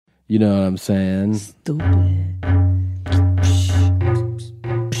You know what I'm saying? Stupid.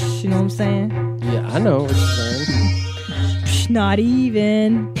 You know what I'm saying? Yeah, I know what you're saying. Not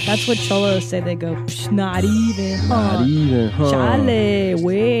even. That's what cholos say. They go, not even. Huh? Not even, huh? Chale,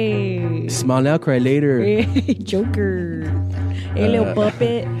 way. Smile now, cry later. Hey, Joker. Hey, little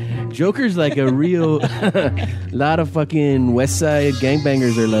puppet. Joker's like a real lot of fucking West Side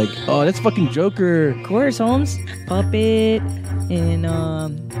gangbangers are like, oh, that's fucking Joker. Of course, Holmes. Puppet. And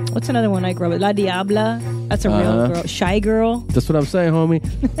what's another one I grew up with? La Diabla. That's a real girl. Shy Girl. That's what I'm saying, homie.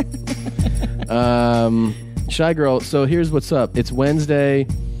 Shy Girl. So here's what's up. It's Wednesday.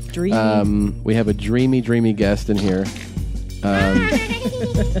 Dreamy. We have a dreamy guest in here.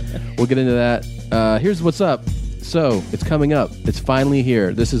 We'll get into that. Here's what's up. So it's coming up. It's finally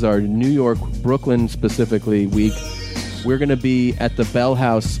here. This is our New York, Brooklyn specifically week. We're going to be at the Bell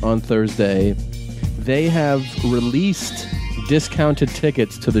House on Thursday. They have released discounted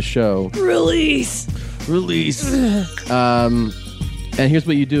tickets to the show. Release. And here's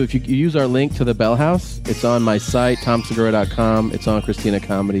what you do. If you use our link to the Bell House, it's on my site, TomSegura.com. It's on Christina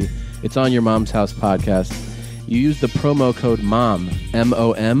Comedy. It's on Your Mom's House podcast. You use the promo code MOM,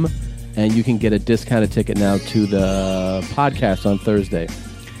 M-O-M, and you can get a discounted ticket now to the podcast on Thursday.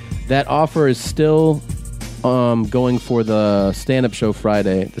 That offer is still going for the stand-up show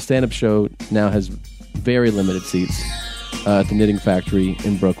Friday. The stand-up show now has very limited seats at the Knitting Factory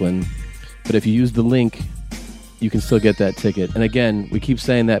in Brooklyn. But if you use the link, you can still get that ticket. And again, we keep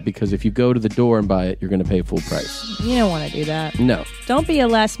saying that because if you go to the door and buy it, you're going to pay full price. You don't want to do that. No. Don't be a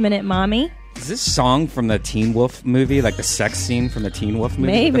last-minute mommy. Is this song from the Teen Wolf movie, like the sex scene from the Teen Wolf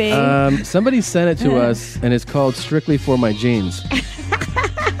movie? Maybe. Somebody sent it to us, and it's called Strictly for My Jeans.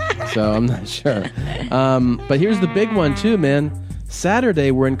 So I'm not sure. But here's the big one, too, man.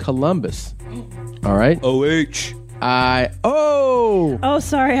 Saturday, we're in Columbus. All right? OH. Oh,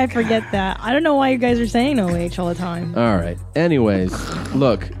 sorry, I forget that. I don't know why you guys are saying OH all the time. All right. Anyways,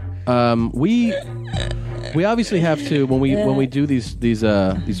 look, we obviously have to when we do these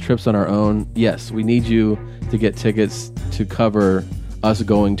trips on our own. Yes, we need you to get tickets to cover us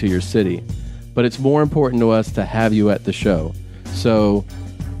going to your city, but it's more important to us to have you at the show. So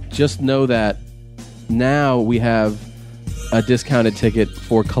just know that now we have a discounted ticket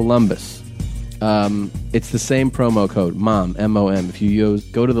for Columbus. It's the same promo code, MOM, M-O-M. If you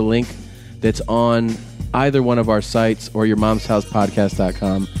go to the link that's on either one of our sites or your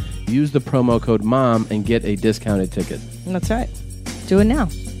momshousepodcast.com, use the promo code MOM and get a discounted ticket. That's right. Do it now.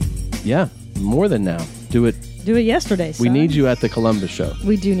 Yeah, more than now. Do it yesterday, son. We need you at the Columbus show.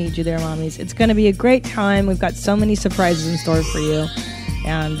 We do need you there, mommies. It's going to be a great time. We've got so many surprises in store for you.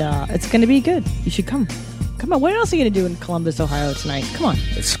 And it's going to be good. You should come. Come on, what else are you going to do in Columbus, Ohio tonight? Come on.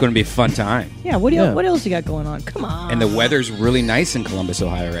 It's going to be a fun time. Yeah, what else you got going on? Come on. And the weather's really nice in Columbus,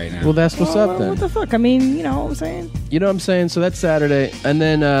 Ohio right now. Well, that's what's up then. What the fuck? I mean, you know what I'm saying? You know what I'm saying? So that's Saturday. And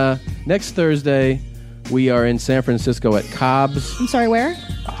then next Thursday, we are in San Francisco at Cobb's. I'm sorry, where?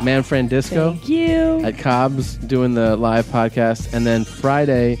 Manfred Disco. Thank you. At Cobb's, doing the live podcast. And then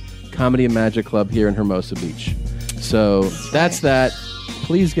Friday, Comedy and Magic Club here in Hermosa Beach. So that's that.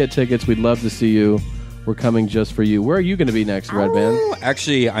 Please get tickets. We'd love to see you. We're coming just for you. Where are you going to be next, Redban?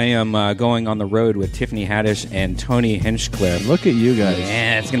 Actually, I am going on the road with Tiffany Haddish and Tony Hinchcliffe. Look at you guys.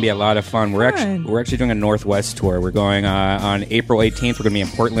 Yeah, it's going to be a lot of fun. We're actually doing a Northwest tour. We're going on April 18th. We're going to be in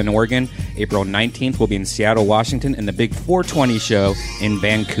Portland, Oregon. April 19th, we'll be in Seattle, Washington, and the big 420 show in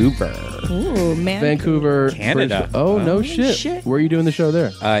Vancouver. Ooh, man. Vancouver, Canada. No shit. Where are you doing the show there?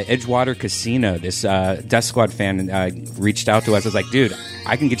 Edgewater Casino. This Death Squad fan reached out to us. I was like, dude,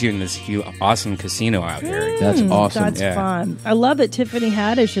 I can get you in this awesome casino out here. That's awesome. That's fun. I love that Tiffany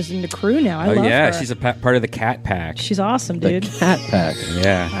Haddish is in the crew now. I love her. She's a part of the Cat Pack. She's awesome, dude. The Cat Pack.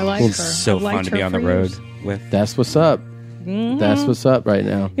 Yeah. I like her. It's so fun to be on the road with. That's what's up. Mm-hmm. That's what's up right now.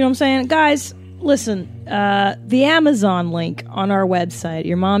 You know what I'm saying? Guys, listen, the Amazon link on our website,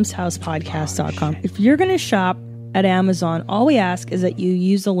 yourmomshousepodcast.com. If you're going to shop at Amazon, all we ask is that you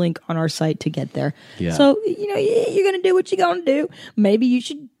use the link on our site to get there. Yeah. So, you're going to do what you're going to do. Maybe you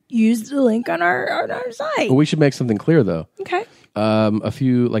should use the link on our site. Well, we should make something clear, though. Okay.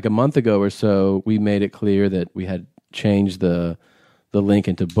 A month ago or so, we made it clear that we had changed the link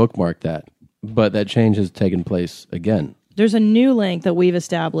into bookmark that. But that change has taken place again. There's a new link that we've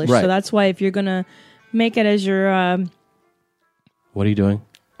established. Right. So that's why if you're going to make it as your... What are you doing?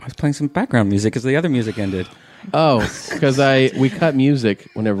 I was playing some background music because the other music ended. Oh, because we cut music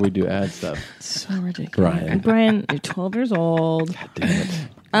whenever we do ad stuff. So ridiculous. Brian, you're 12 years old. God damn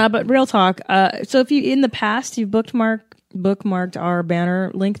it. But real talk. So if you in the past you've bookmarked our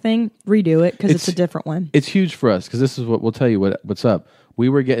banner link thing, redo it because it's a different one. It's huge for us because this is what we'll tell you what's up. we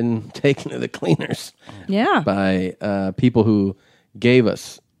were getting taken to the cleaners Yeah. by people who gave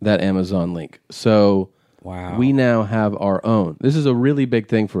us that Amazon link. So Wow. we now have our own. This is a really big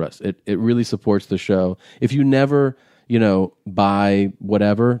thing for us. It really supports the show. If you never, buy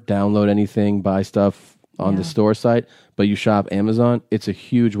whatever, download anything, buy stuff on the store site, but you shop Amazon, it's a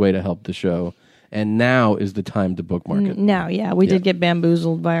huge way to help the show. And now is the time to bookmark it. Now, we did get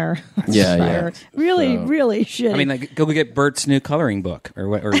bamboozled by our really, really shitty. I mean, like, go get Bert's new coloring book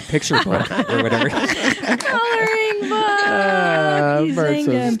or picture book or whatever. coloring book. Bert's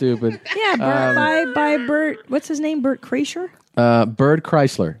so stupid. Yeah, Bert by Bert. What's his name? Bert Kreischer? Bird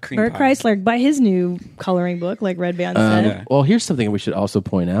Chrysler. Bert Chrysler by his new coloring book, like Redban said. Well, here's something we should also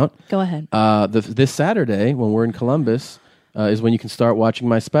point out. Go ahead. This Saturday, when we're in Columbus, is when you can start watching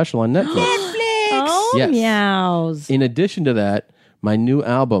my special on Netflix. Oh, Yes. meows. In addition to that, my new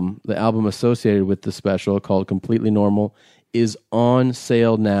album, the album associated with the special called Completely Normal, is on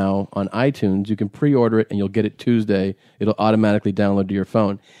sale now on iTunes. You can pre-order it and you'll get it Tuesday. It'll automatically download to your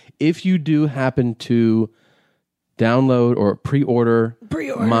phone. If you do happen to download or pre-order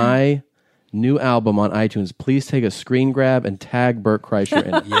my new album on iTunes, please take a screen grab and tag Bert Kreischer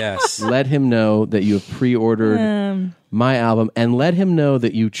in it. Yes. Let him know that you have pre-ordered my album and let him know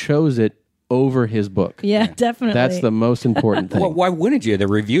that you chose it over his book. Yeah, definitely. That's the most important thing. Well, why wouldn't you? The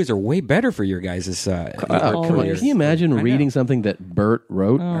reviews are way better for your guys' Come on, can you imagine reading something that Bert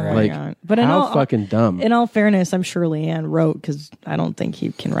wrote? God. But how fucking dumb. In all fairness, I'm sure Leanne wrote because I don't think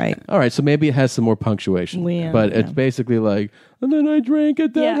he can write. All right, so maybe it has some more punctuation. But it's basically like, and then I drank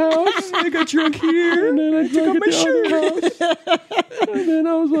at that house. I got drunk here. And then I drank at the other house. And then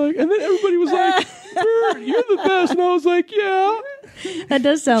I was like, and then everybody was like, Bert, you're the best. And I was like, yeah. That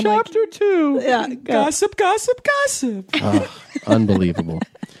does sound Chapter 2. Yeah, gossip. Oh, unbelievable.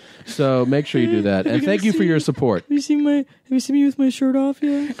 So make sure you do that. And thank you for your support. Have you seen me with my shirt off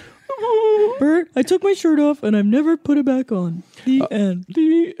yet? Bert, I took my shirt off and I've never put it back on. The end.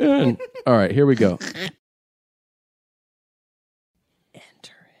 The end. All right, here we go.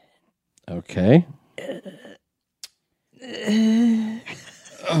 Enter it. Okay.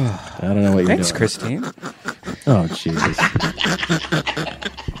 I don't know what you're Thanks, doing. Christine. Oh, Jesus.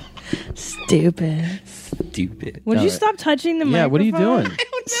 Stupid. Would you stop touching the microphone? Yeah, what are you doing?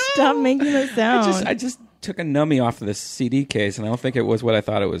 Stop making the sound. I just took a numbie off of the CD case, and I don't think it was what I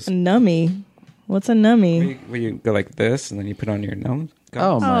thought it was. A numbie? What's a numbie? Where you go like this, and then you put on your nose.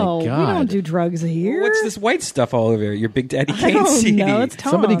 Oh, my God. We don't do drugs here. What's this white stuff all over your Big Daddy Kane I don't CD? know. It's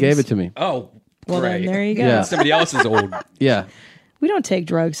Tom's. Somebody gave it to me. Oh, Well, right. then there you go. Yeah. Somebody else's old. Yeah. We don't take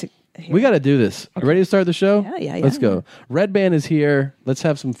drugs here. We got to do this. Okay. Ready to start the show? Yeah. Let's go. Redban is here. Let's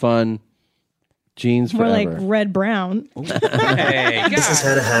have some fun. Jeans forever. More like red brown. Hey, this is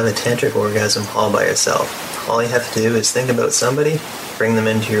how to have a tantric orgasm all by yourself. All you have to do is think about somebody, bring them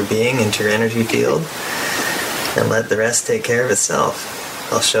into your being, into your energy field, and let the rest take care of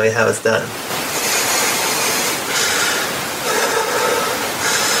itself. I'll show you how it's done.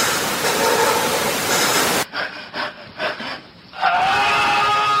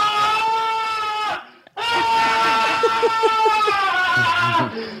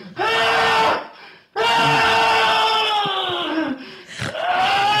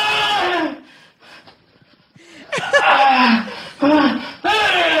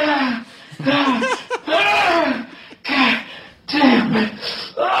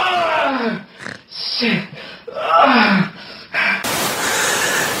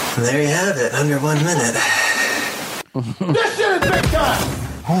 There you have it, under 1 minute. This shit is big time!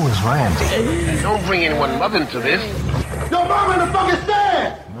 Who is Randy? Don't bring anyone love into this. Your mom in the fucking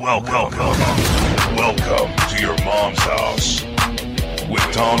stand! Welcome to your mom's house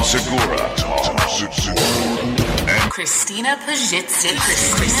with Tom Segura, and Christina Pazsitzky.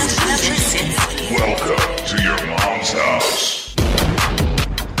 welcome to your mom's house.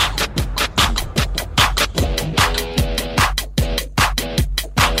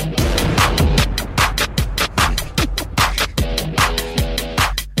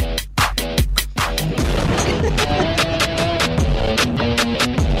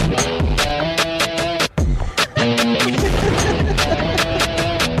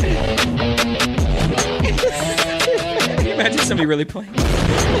 Somebody really playing.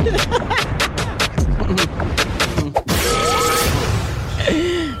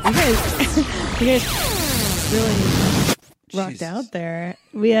 You guys really rocked out there.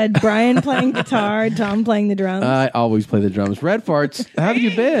 We had Brian playing guitar, Tom playing the drums. I always play the drums. Red Farts, how have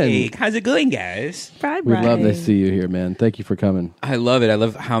you been? Hey, how's it going, guys? Bye, We love to see you here, man. Thank you for coming. I love it. I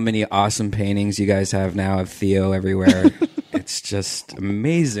love how many awesome paintings you guys have now of Theo everywhere. It's just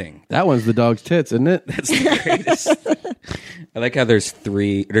amazing. That one's the dog's tits, isn't it? That's the greatest. I like how there's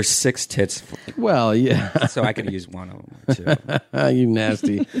 6 tits. Well, yeah. So I could use one of them too. You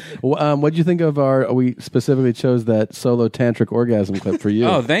nasty. What'd you think of we specifically chose that solo tantric orgasm clip for you?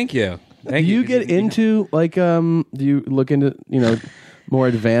 Oh, thank you. Do you get into do you look into more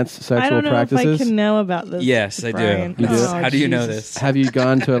advanced sexual I don't know practices? if I can know about this. Yes, I Brian. do. Oh, How do you know Jesus. this? Have you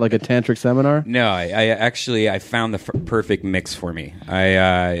gone to like a tantric seminar? No, I actually found the perfect mix for me.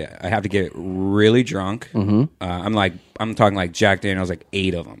 I have to get really drunk. Mm-hmm. I'm talking like Jack Daniels, like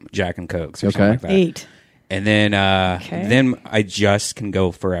 8 of them, Jack and Cokes, or something like that. 8. And then then I just can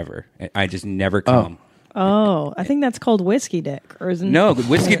go forever. I just never come. Oh, I think that's called whiskey dick, or isn't? No,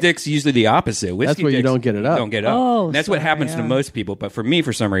 whiskey dick's usually the opposite. Whiskey That's where you dicks don't get it up. Don't get up. Oh, and that's what sorry, happens to yeah. most people. But for me,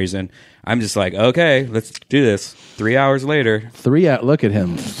 for some reason, I'm just like, okay, let's do this. 3 hours later. 3 out. Look at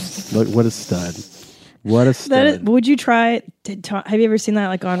him. Look, what a stud. What a stud. Would you try? Have you ever seen that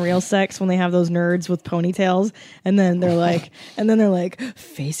like on Real Sex when they have those nerds with ponytails and then they're like,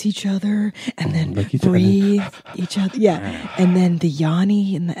 face each other and then breathe each other, yeah, and then the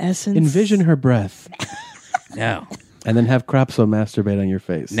yoni and the essence. Envision her breath. No. And then have Cropso masturbate on your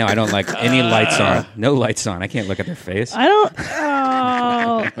face. No, I don't like any lights on. No lights on. I can't look at their face. I don't.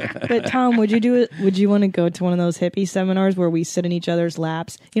 Oh, but Tom, would you do it? Would you want to go to one of those hippie seminars where we sit in each other's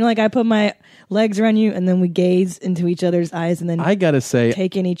laps? You know, like I put my legs around you, and then we gaze into each other's eyes, and then I gotta say,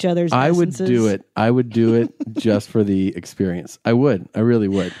 take in each other's. I would essences. do it. I would do it just for the experience. I would. I really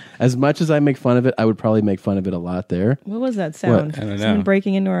would. As much as I make fun of it, I would probably make fun of it a lot there. What was that sound? I don't know. Someone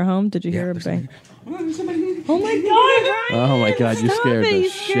breaking into our home? Did you hear a bang? Oh my God, Brian! Oh my God, you Stop scared it. the You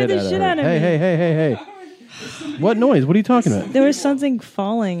shit the out of shit her. out of Hey, me. hey. What noise? What are you talking about? There was something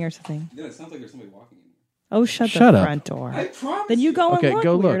falling or something. No, it sounds like there's somebody walking in. Oh, shut Shut the up. front door. I promise. Then you go Okay, and look,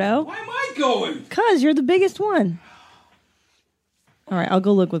 go look. weirdo. Why am I going? Cause you're the biggest one. All right, I'll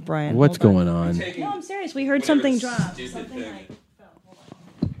go look with Brian. What's Hold going on? No, I'm serious. We heard something drop. Stupid Something thing. like fell. Hold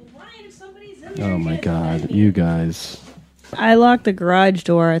on. Well, Brian, if somebody's in there, Oh my get God, it. you guys. I locked the garage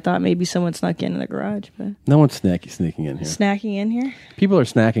door. I thought maybe someone snuck into the garage, but No one's sneaking in here. snacking in here. People are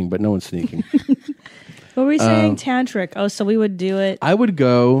snacking, but no one's sneaking. What were we saying? Tantric. Oh, so we would do it. I would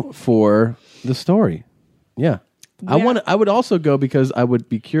go for the story. Yeah. I would also go because I would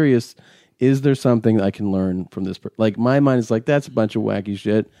be curious, is there something I can learn from this? Like my mind is like, that's a bunch of wacky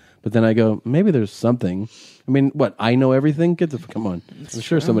shit. But then I go, maybe there's something. I mean, what? I know everything? Come on. I'm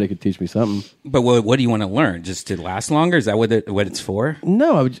sure somebody could teach me something. But what do you want to learn? Just to last longer? Is that what it's for?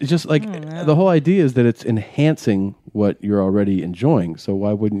 No, I would just like the whole idea is that it's enhancing what you're already enjoying. So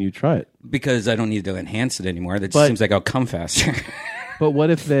why wouldn't you try it? Because I don't need to enhance it anymore. That just But- seems like I'll come faster. But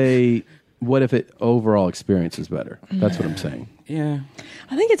what if it overall experience is better? That's what I'm saying. Yeah.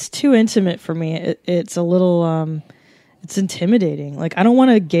 I think it's too intimate for me. It's a little. It's intimidating. Like I don't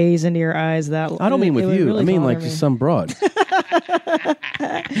want to gaze into your eyes that. I don't mean with it would you. really I mean bother like me. just some broad.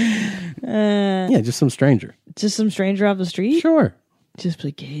 Yeah, just some stranger. Just some stranger off the street. Sure. Just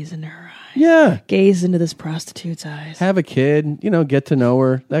like gaze into her eyes. Yeah. Gaze into this prostitute's eyes. Have a kid, get to know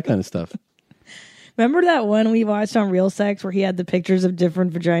her, that kind of stuff. Remember that one we watched on Real Sex where he had the pictures of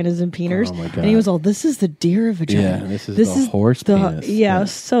different vaginas and peeners? Oh, my God. And he was all, this is the deer vagina. Yeah, this is the horse penis. Yeah, it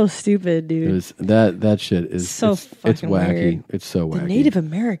was so stupid, dude. It was that shit is So it's fucking wacky. weird. It's so wacky. The Native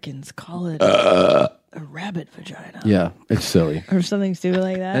Americans call it a rabbit vagina. Yeah, it's silly. Or something stupid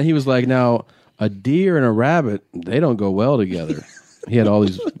like that. And he was like, now a deer and a rabbit, they don't go well together. He had all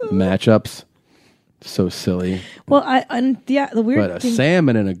these matchups. So silly. Well, the weird But a thing,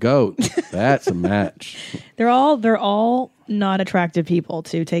 salmon and a goat, that's a match. they're all not attractive people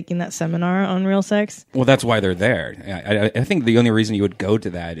to taking that seminar on Real Sex. Well, that's why they're there. I think the only reason you would go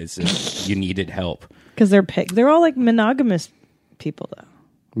to that is if you needed help. Because they're all like monogamous people, though.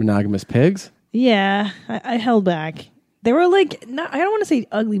 Monogamous pigs? Yeah, I held back. They were like, I don't want to say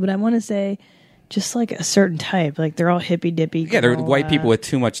ugly, but I want to say just like a certain type. Like they're all hippy dippy. Yeah, they're white people with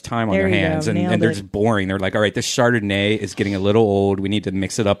too much time on there their you go, hands, and nailed they're it. just boring. They're like, all right, this Chardonnay is getting a little old. We need to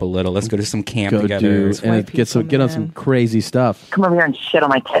mix it up a little. Let's go to some camp Go together. do, white and get people, on some man. crazy stuff. Come over here and shit on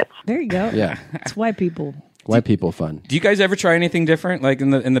my tits. There you go. Yeah. It's white people. White people fun. Do you guys ever try anything different, like in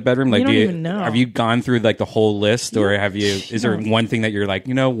the bedroom? Like, don't even know. Have you gone through like the whole list, or have you? Is there one thing that you're like,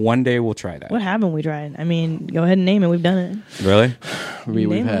 one day we'll try that? What haven't we tried? I mean, go ahead and name it. We've done it. Really? We've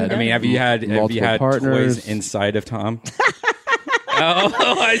Name had. it. I mean, have you had Multiple partners. toys inside of Tom?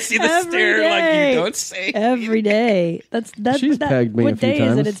 Oh, I see the Every stare. Like day. you don't say. Every day. That's She's pegged me what a few day is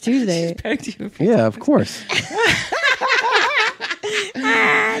it? times. It's Tuesday. Pegged you. Yeah, of course.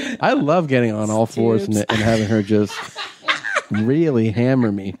 I love getting on all fours and having her just really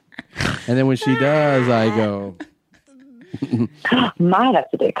hammer me. And then when she does, I go, My,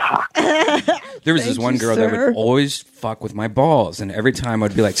 that's a big cock. There was this one girl that would always fuck with my balls, and every time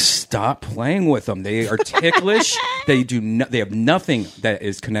I'd be like, "Stop playing with them. They are ticklish. They have nothing that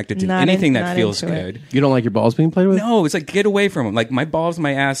is connected to anything that feels good." You don't like your balls being played with? No, it's like get away from them. Like my balls,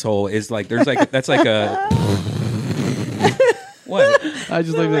 my asshole is like that's like a. What? I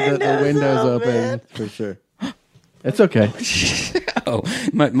just like that the window's open for sure. It's okay. Oh,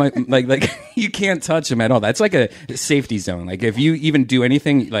 my like you can't touch them at all. That's like a safety zone. Like if you even do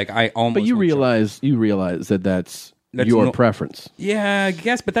anything, like I almost. But you realize that that's your preference. Yeah, I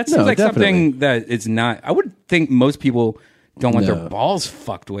guess. But that seems like something that is not. I would think most people don't want their balls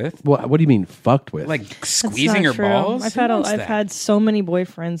fucked with. Well, what do you mean fucked with? Like squeezing your balls? I've had so many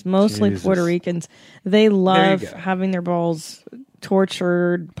boyfriends, mostly Puerto Ricans. They love having their balls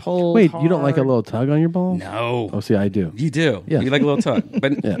tortured, pulled. Wait, hard. you don't like a little tug on your balls? No. Oh, see, I do. You do. Yeah. You like a little tug,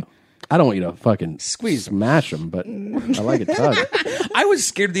 but yeah. I don't want you to fucking squeeze smash them, but I like a tug. I was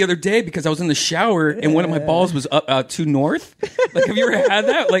scared the other day because I was in the shower and one of my balls was up too north. Like, have you ever had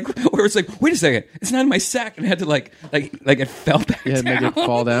that? Like, where it's like, wait a second, it's not in my sack, and I had to like it fell back down. Make it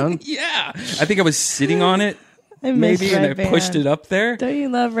fall down. Yeah, I think I was sitting on it. I miss maybe, and I pushed it up there. Don't you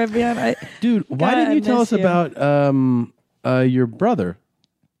love Redban? Dude, why didn't you tell us about your brother?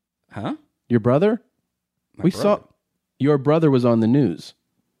 Huh? Your brother? Saw your brother was on the news.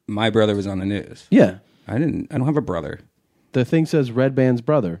 My brother was on the news. Yeah. I don't have a brother. The thing says Redban's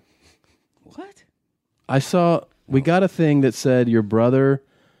brother. What? I saw, we got a thing that said your brother,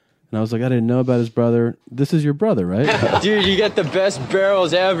 and I was like, I didn't know about his brother. This is your brother, right? Dude, you get the best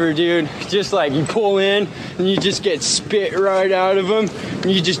barrels ever, dude. Just like you pull in and you just get spit right out of them.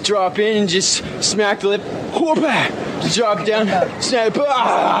 And you just drop in and just smack the lip. Just drop down, snap,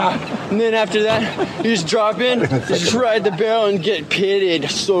 and then after that, you just drop in, just ride the barrel and get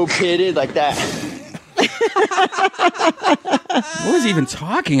pitted, so pitted like that. What was he even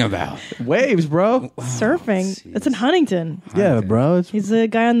talking about? Waves, bro. Surfing. It's in Huntington. Yeah, bro. He's the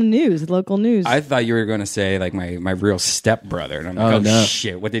guy on the news, the local news. I thought you were going to say like my real stepbrother, and I'm like, no.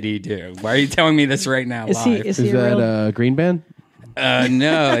 Shit, what did he do? Why are you telling me this right now? Is live? he that Green Band?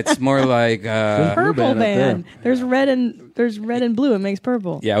 No, it's more like purple band. There's red and blue. It makes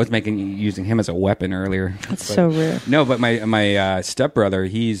purple. Yeah, I was using him as a weapon earlier. That's so rude. No, but my stepbrother,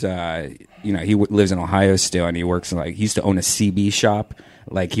 he's he lives in Ohio still, and he works he used to own a CB shop.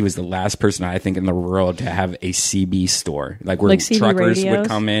 Like he was the last person I think in the world to have a CB store, like where CB truckers radios? would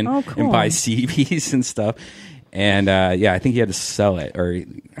come in and buy CBs and stuff. And I think he had to sell it, or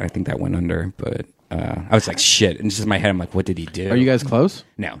I think that went under, but. I was like, shit. And just in my head, I'm like, what did he do? Are you guys close?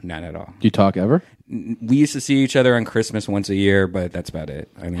 No, not at all. Do you talk ever? We used to see each other on Christmas once a year, but that's about it.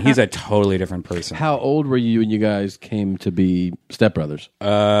 I mean, he's a totally different person. How old were you when you guys came to be stepbrothers?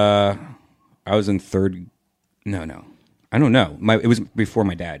 I was in third. No. I don't know. It was before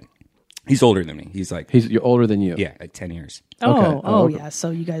my dad. He's older than me. You're older than you? Yeah, like 10 years. Okay. Yeah. So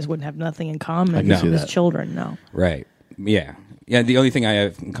you guys wouldn't have nothing in common I can see as that. children, no. Right. Yeah. Yeah, the only thing I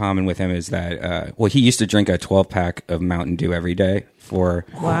have in common with him is that, he used to drink a 12-pack of Mountain Dew every day for,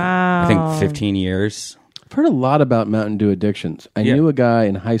 I think, 15 years. I've heard a lot about Mountain Dew addictions. I knew a guy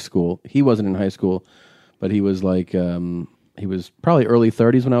in high school. He wasn't in high school, but he was like, he was probably early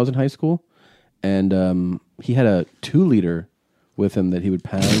 30s when I was in high school. And he had a 2-liter with him that he would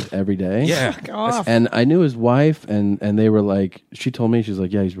pound every day. Yeah. Fuck off. And I knew his wife, and they were like, she told me, she's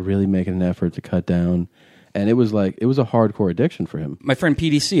like, yeah, he's really making an effort to cut down. And it was a hardcore addiction for him. My friend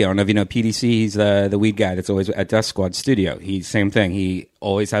PDC, I don't know if you know PDC, he's the weed guy that's always at Death Squad Studio. Same thing. He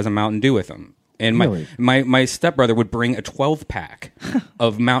always has a Mountain Dew with him. And Really? my stepbrother would bring a 12-pack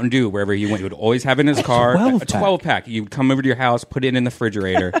of Mountain Dew wherever he went. He would always have it in his car. 12-pack? A 12-pack. He would come over to your house, put it in the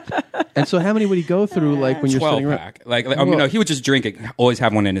refrigerator. And so how many would he go through like when you're sitting around? 12-pack. He would just drink it, always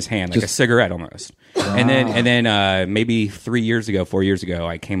have one in his hand, like a cigarette almost. Wow. And then maybe 4 years ago,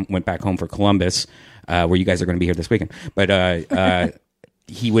 I went back home for Columbus, where you guys are going to be here this weekend. But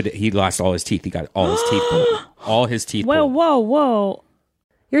he lost all his teeth. He got all his teeth pulled. All his teeth pulled. Whoa.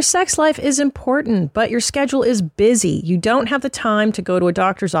 Your sex life is important, but your schedule is busy. You don't have the time to go to a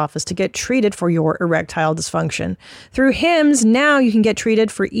doctor's office to get treated for your erectile dysfunction. Through HIMS, now you can get treated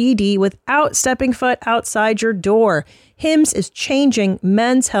for ED without stepping foot outside your door. HIMS is changing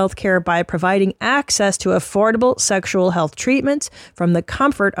men's health care by providing access to affordable sexual health treatments from the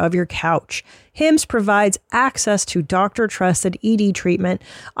comfort of your couch. HIMS provides access to doctor-trusted ED treatment,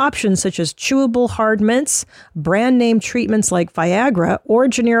 options such as chewable hard mints, brand-name treatments like Viagra, or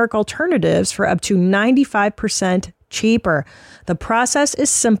generic alternatives for up to 95% cheaper. The process is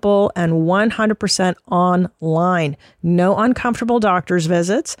simple and 100% online. No uncomfortable doctor's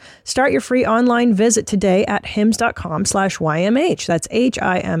visits. Start your free online visit today at hims.com/YMH. That's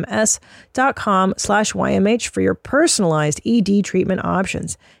HIMS.com/YMH for your personalized ED treatment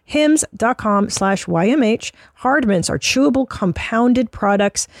options. hims.com/YMH. Hard mints are chewable compounded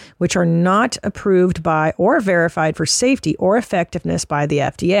products which are not approved by or verified for safety or effectiveness by the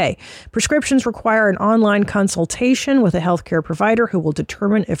FDA. Prescriptions require an online consultation with a healthcare provider who will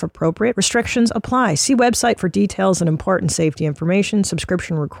determine if appropriate. Restrictions apply. See website for details and important safety information.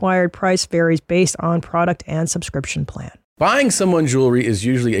 Subscription required. Price varies based on product and subscription plan. Buying someone jewelry is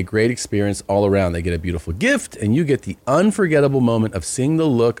usually a great experience all around. They get a beautiful gift, and you get the unforgettable moment of seeing the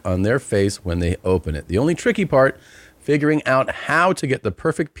look on their face when they open it. The only tricky part, figuring out how to get the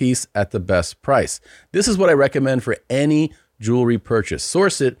perfect piece at the best price. This is what I recommend for any jewelry purchase.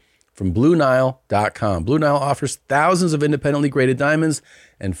 Source it from BlueNile.com. Blue Nile offers thousands of independently graded diamonds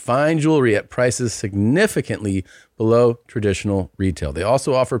and fine jewelry at prices significantly below traditional retail. They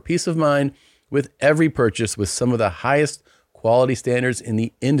also offer peace of mind with every purchase with some of the highest quality standards in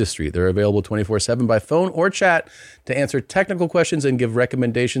the industry. They're available 24/7 by phone or chat to answer technical questions and give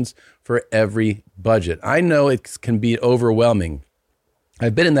recommendations for every budget. I know it can be overwhelming.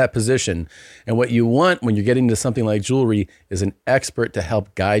 I've been in that position, and what you want when you're getting into something like jewelry is an expert to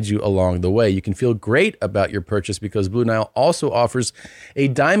help guide you along the way. You can feel great about your purchase because Blue Nile also offers a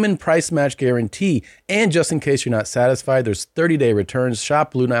diamond price match guarantee. And just in case you're not satisfied, there's 30-day returns.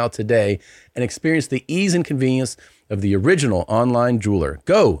 Shop Blue Nile today and experience the ease and convenience of the original online jeweler.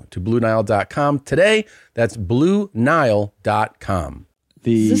 Go to BlueNile.com today. That's BlueNile.com.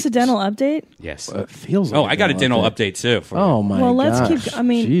 Is this a dental update? Yes. It feels like I got a dental update too. Oh my god. Well, let's keep. I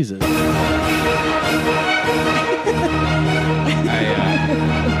mean, Jesus. I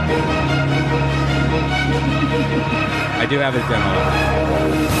do have a dental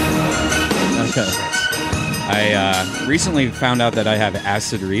update. Okay. I recently found out that I have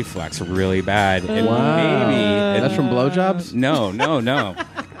acid reflux really bad. And Wow. maybe That's from blowjobs? No.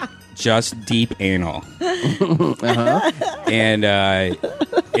 Just deep anal. Uh-huh. And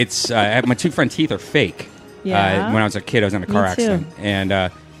it's my two front teeth are fake. Yeah. When I was a kid, I was in a car Me too. accident,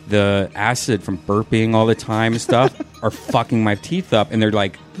 and the acid from burping all the time and stuff are fucking my teeth up, and they're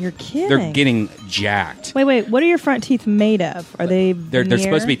like, you're kidding. they're getting jacked. Wait. What are your front teeth made of? Are they? They're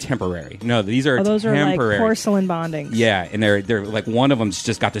supposed to be temporary. No, these are those temporary. are like porcelain bondings. Yeah, and they're like one of them's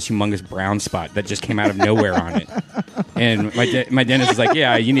just got this humongous brown spot that just came out of nowhere on it. And my dentist is like,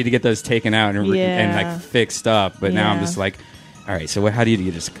 yeah, you need to get those taken out and like fixed up. But now I'm just like, all right, so how do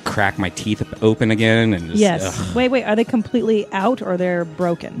you just crack my teeth open again? And just, Yes. ugh. Wait. Are they completely out or they're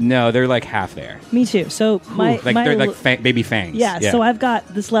broken? No, they're like half there. Me too. So They're like baby fangs. Yeah. So I've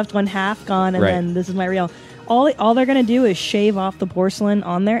got this left one half gone, and then this is my real. All they're gonna do is shave off the porcelain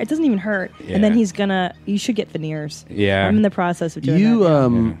on there. It doesn't even hurt, and then you should get venerers. Yeah. I'm in the process of doing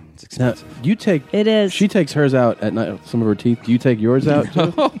that. It's expensive. You take It is. She takes hers out at night. Some of her teeth. Do you take yours out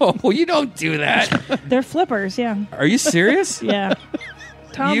too? Oh, you don't do that. They're flippers. Yeah. Are you serious? Yeah.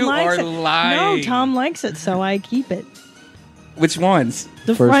 Tom You likes are it. lying. No, Tom likes it, so I keep it. Which ones?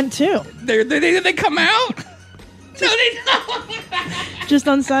 The front too. They come out? No, they don't. Just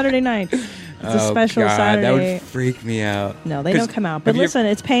on Saturday nights. It's a special God, Saturday. That would freak me out. No, they don't come out. But listen,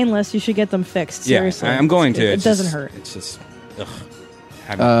 it's painless. You should get them fixed. Seriously. Yeah, I'm going to. It doesn't hurt. It's just, ugh.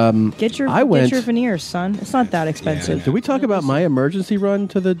 Get your veneers, son. It's not that expensive. Did we talk about my emergency run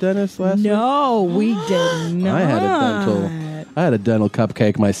to the dentist last week? No, we did not. I had a dental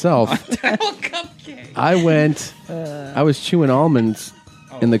cupcake myself. Dental cupcake. I went. I was chewing almonds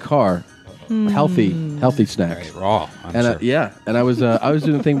in the car. Healthy snacks. Very raw. I'm sure. And I was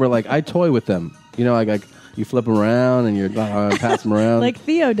doing the thing where like I toy with them. You know, like you flip them around and you're pass them around like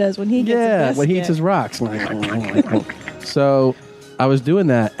Theo does when he gets when he eats his rocks. So I was doing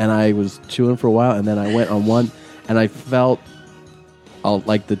that and I was chewing for a while, and then I went on one and I felt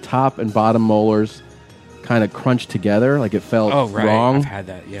like the top and bottom molars kind of crunched together, like it felt wrong. I've had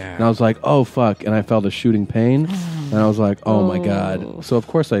that, yeah. And I was like, oh fuck, and I felt a shooting pain, and I was like, oh my god. So of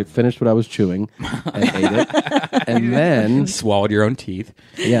course I finished what I was chewing and ate it, and then swallowed your own teeth.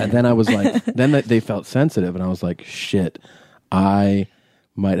 Yeah, then I was like, then they felt sensitive, and I was like, shit, I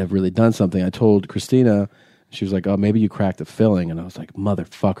might have really done something. I told Christina, she was like, oh, maybe you cracked the filling, and I was like,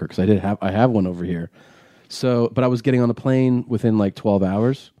 motherfucker, because I have one over here. So, but I was getting on the plane within like 12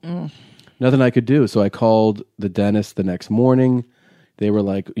 hours. Nothing I could do. So I called the dentist the next morning. They were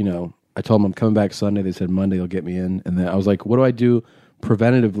like, I told them I'm coming back Sunday. They said Monday they'll get me in. And then I was like, what do I do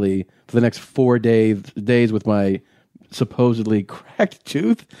preventatively for the next 4 days with my supposedly cracked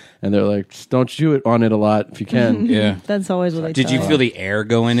tooth, and they're like, just don't chew it on it a lot if you can. Yeah. That's always what they Did tell you feel the air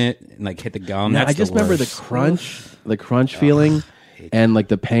go in it and like hit the gum? No, That's I just remember the crunch feeling and like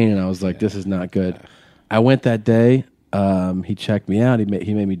the pain, and I was like, this is not good. I went that day. He checked me out. He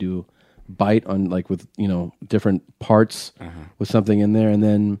made me do bite on like with different parts with something in there, and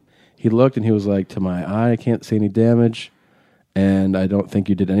then he looked and he was like, to my eye, I can't see any damage, and I don't think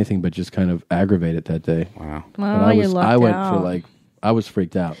you did anything but just kind of aggravate it that day. Wow. Well, I went for like, I was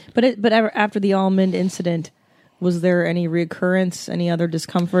freaked out. But after the almond incident, was there any reoccurrence, any other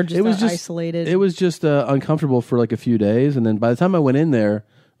discomfort? It was just isolated. It was just uncomfortable for like a few days, and then by the time I went in there,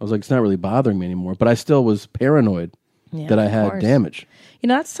 I was like, it's not really bothering me anymore. But I still was paranoid that I had damage.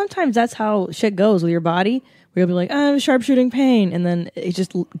 Sometimes that's how shit goes with your body. Where you'll be like, I have sharpshooting pain, and then it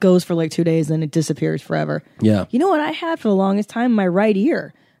just goes for like 2 days, and then it disappears forever. Yeah. You know what I had for the longest time? My right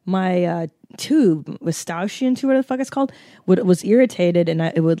ear, my tube, Eustachian tube, whatever the fuck it's called, was irritated, and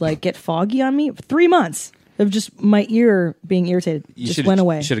it would like get foggy on me for 3 months. Of just my ear being irritated, just went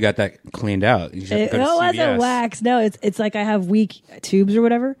away. You should have got that cleaned out. It wasn't wax. No, it's like I have weak tubes or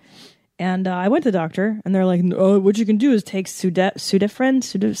whatever. And I went to the doctor, and they're like, "Oh, what you can do is take Sudafed.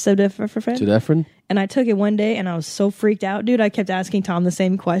 And I took it one day, and I was so freaked out, dude. I kept asking Tom the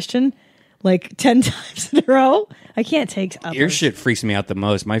same question, like 10 times in a row. I can't take ear shit. Freaks me out the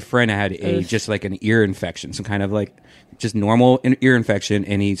most. My friend had just like an ear infection, some kind of like just normal ear infection,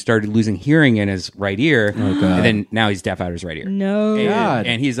 and he started losing hearing in his right ear, and then now he's deaf out of his right ear. No,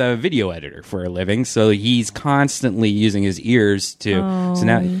 and he's a video editor for a living, so he's constantly using his ears to. So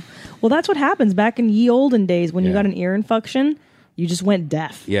now. Well, that's what happens back in ye olden days when you got an ear infection. You just went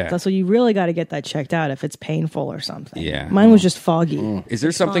deaf. Yeah. That's what you really got to get that checked out if it's painful or something. Yeah. Mine was just foggy. Is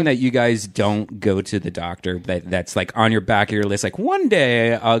there something that you guys don't go to the doctor that's like on your back of your list? Like one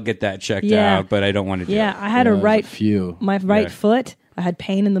day I'll get that checked out, but I don't want to do it. Yeah, I had my right foot. I had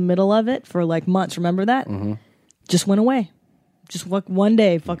pain in the middle of it for like months. Remember that? Just went away. Just one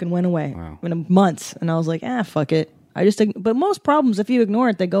day fucking went away. Wow. In months. And I was like, fuck it. But most problems, if you ignore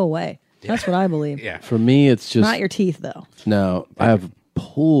it, they go away. That's what I believe. Yeah. For me, it's just not your teeth, though. No, I have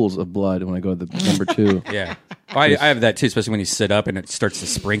pools of blood when I go to the number 2. Yeah. I have that too, especially when you sit up and it starts to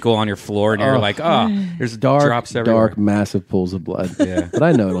sprinkle on your floor, and you're like, there's drops everywhere. Dark, massive pools of blood. Yeah. But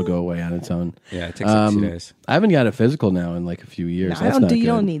I know it'll go away on its own. Yeah, it takes like 2 days. I haven't got a physical now in like a few years. No, you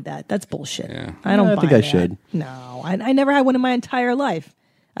don't need that. That's bullshit. Yeah. I think I should. No, I never had one in my entire life.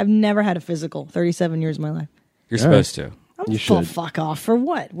 I've never had a physical. 37 years of my life. You're supposed to. You should. Fuck off. For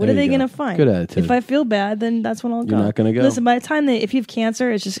what? What are they going to find? Good attitude. If I feel bad, then that's when I'll go. You're not going to go. Listen, by the time if you have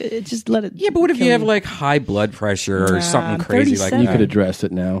cancer, it's just let it. Yeah, but what if you have like high blood pressure or something crazy like that? You could address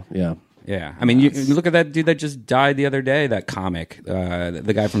it now. Yeah. Yeah. I mean, you look at that dude that just died the other day, that comic,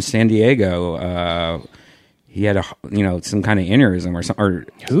 the guy from San Diego. He had some kind of aneurysm or something. Or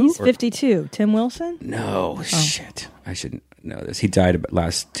who? He's 52. Tim Wilson? No, shit. I shouldn't know this. He died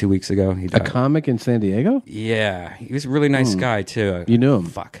last 2 weeks ago. He died. A comic in San Diego? Yeah. He was a really nice guy, too. You knew him?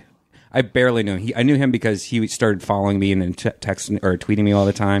 Fuck. I barely knew him. I knew him because he started following me and then texting or tweeting me all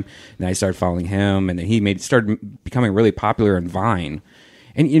the time. And I started following him, and then he started becoming really popular on Vine.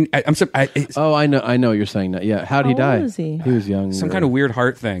 And I'm surprised. I know what you're saying now. Yeah. How did he die? Old was he? He was young. Some kind of weird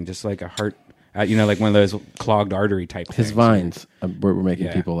heart thing, just like a heart. Like one of those clogged artery type things. His vines were making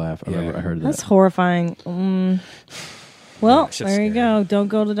people laugh. I heard of that. That's horrifying. Well, there you go. Don't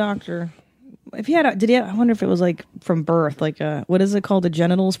go to the doctor. If he had, I wonder if it was like from birth, like what is it called, a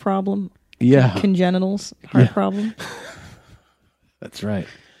genitals problem? Yeah, congenitals heart problem. That's right,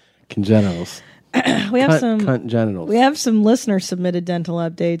 congenitals. We have some genitals. We have some listener submitted dental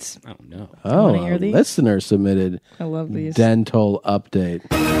updates. Oh no! Oh, hear these? Listener submitted. I love these dental update.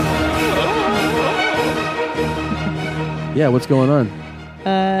 Yeah, what's going on?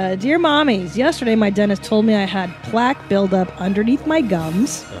 Dear mommies, yesterday my dentist told me I had plaque buildup underneath my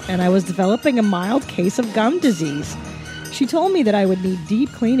gums and I was developing a mild case of gum disease. She told me that I would need deep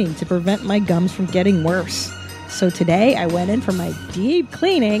cleaning to prevent my gums from getting worse. So today I went in for my deep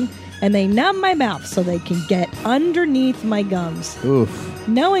cleaning and they numb my mouth so they can get underneath my gums. Oof.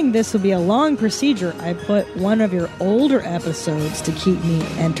 Knowing this would be a long procedure, I put one of your older episodes to keep me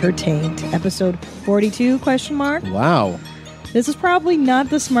entertained. Episode 42, ? Wow. This is probably not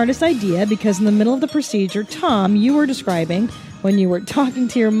the smartest idea because in the middle of the procedure, Tom, you were describing when you were talking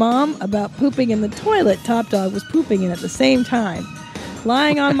to your mom about pooping in the toilet Top Dog was pooping in at the same time.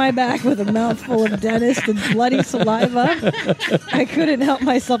 lying on my back with a mouthful of dentist and bloody saliva. I couldn't help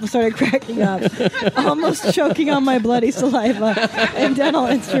myself and started cracking up, almost choking on my bloody saliva and dental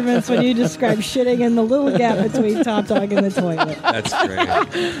instruments when you describe shitting in the little gap between Top Dog and the toilet. That's great.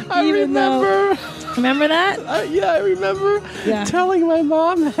 Remember that? Yeah, I remember telling my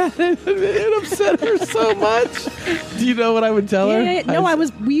mom that it upset her so much. Do you know what I would tell her? Yeah. No,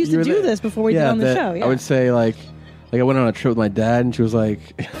 we used to do this before we did on the show. Yeah. I would say like I went on a trip with my dad, and she was like,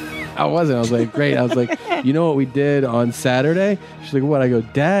 I wasn't. I was like, great. I was like, you know what we did on Saturday? She's like, what? I go,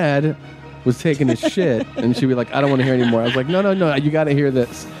 Dad was taking his shit, and she'd be like, I don't want to hear anymore. I was like, no, you got to hear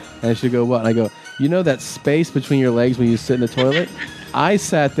this. And she'd go, what? And I go, you know that space between your legs when you sit in the toilet? I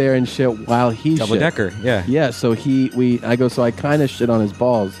sat there and shit while he Double shit. decker, yeah. Yeah, so I go, so I kind of shit on his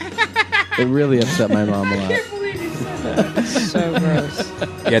balls. It really upset my mom a lot. So gross.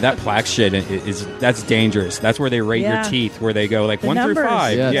 Yeah, that plaque shit that's dangerous. That's where they rate your teeth, where they go like 1 through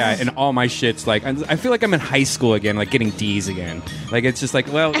 5. Yes. Yeah, and all my shit's like, I feel like I'm in high school again, like getting D's again. Like it's just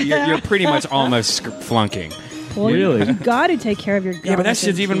like, well, you're pretty much almost flunking. Well, really? you got to take care of your gums. Yeah, but that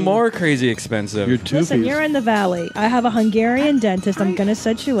shit's even more crazy expensive. Listen, you're in the valley. I have a Hungarian dentist I'm going to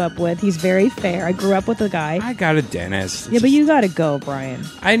set you up with. He's very fair. I grew up with a guy. I got a dentist. Yeah, but you got to go, Brian.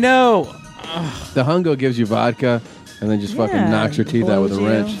 I know. The Hungo gives you vodka and then just fucking knocks your teeth out with a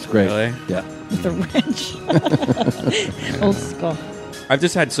wrench. It's great. Really? Yeah. With a wrench. Old school. I've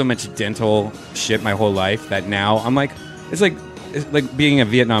just had so much dental shit my whole life that now I'm like, it's like being a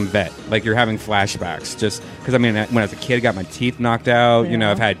Vietnam vet. Like you're having flashbacks. Just because when I was a kid, I got my teeth knocked out. Yeah. You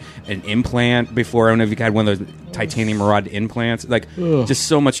know, I've had an implant before. I don't know if you had one of those titanium rod implants. Like just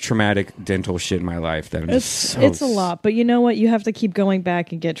so much traumatic dental shit in my life that it's a lot. But you know what? You have to keep going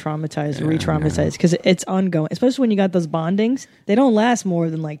back and get traumatized, re-traumatized, because it's ongoing. Especially when you got those bondings, they don't last more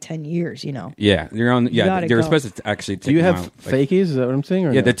than like 10 years. You know. Yeah, you're on. Yeah, they're supposed to actually. Do you have fakies? Is that what I'm saying?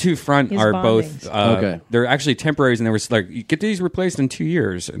 Or yeah, no? the two front are both. Okay, they're actually temporaries, and they were like, you get these replaced in 2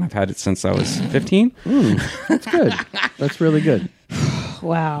 years, and I've had it since I was 15. That's good. That's really good.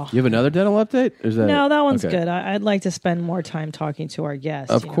 Wow. You have another dental update? Or is that No, that one's okay. good. I'd like to spend more time talking to our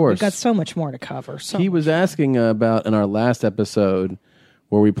guests. Of course. We've got so much more to cover. He was asking about in our last episode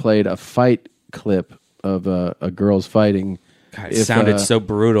where we played a fight clip of a girl's fighting. God, it sounded so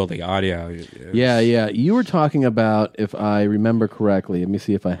brutal, the audio. Yeah. You were talking about, if I remember correctly, let me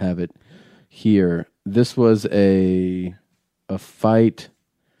see if I have it here. This was a fight.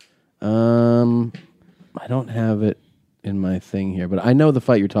 I don't have it in my thing here, but I know the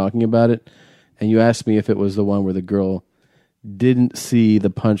fight you're talking about it. And you asked me if it was the one where the girl didn't see the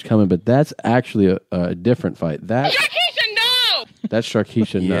punch coming, but that's actually a different fight. Sharkeisha, no! That's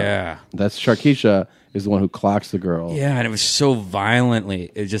Sharkeisha, no. Yeah. That's Sharkeisha is the one who clocks the girl. Yeah, and it was so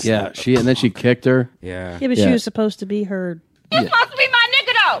violently. It just and then she kicked her. Yeah. Yeah, but she was supposed to be her. You're supposed to be my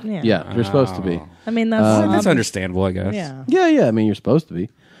nigga, though. Yeah, they're supposed to be. I mean, that's understandable, I guess. Yeah. I mean, you're supposed to be.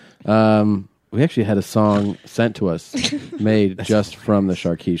 We actually had a song sent to us made just from the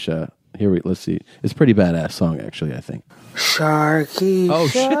Sharkeisha. Let's see. It's a pretty badass song, actually, I think. Sharkeisha. Oh,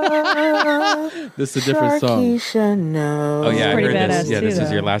 shit. This is a different song. Sharkeisha, no. Oh, yeah, I heard this. Yeah, this too,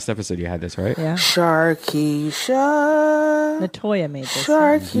 is your last episode. You had this, right? Yeah. Sharkeisha. Natoya made this.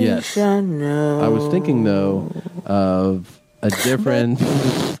 Sharkeisha, Yes. no. I was thinking, though, of a different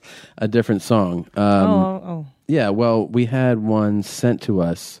song. Yeah, well, we had one sent to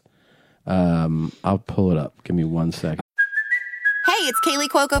us. I'll pull it up. Give me 1 second. Hey, it's Kaylee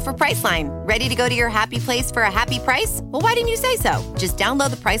Cuoco for Priceline. Ready to go to your happy place for a happy price? Well, why didn't you say so? Just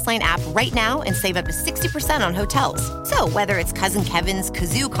download the Priceline app right now and save up to 60% on hotels. So whether it's Cousin Kevin's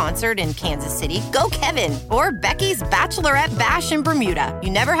Kazoo Concert in Kansas City, go Kevin, or Becky's Bachelorette Bash in Bermuda,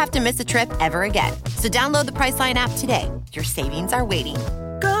 you never have to miss a trip ever again. So download the Priceline app today. Your savings are waiting.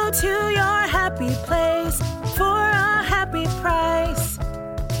 Go to your happy place for a happy price.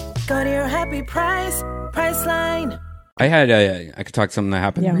 Go to your happy price, Priceline. I could talk something that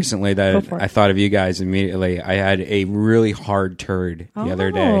happened recently that I thought of you guys immediately. I had a really hard turd the other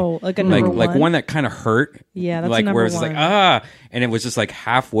day. Like a number one? Like one that kind of hurt. Yeah, that's like number where it's one. like, and it was just like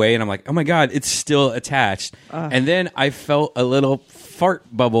halfway, and I'm like, oh my God, it's still attached. And then I felt a little fart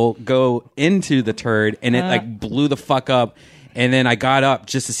bubble go into the turd, and it like blew the fuck up. And then I got up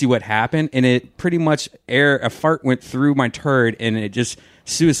just to see what happened, and it pretty much a fart went through my turd, and it just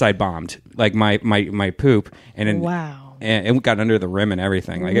suicide bombed like my poop, and then, and it got under the rim and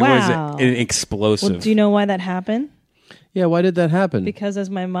everything. Like it was an explosive. Well, do you know why that happened? Yeah, why did that happen? Because as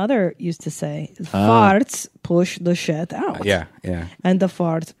my mother used to say, farts push the shit out. Yeah. And the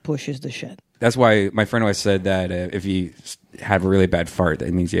fart pushes the shit. That's why my friend always said that if you have a really bad fart,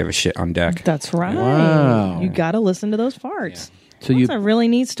 that means you have a shit on deck. That's right. Wow. You got to listen to those farts. So That's a really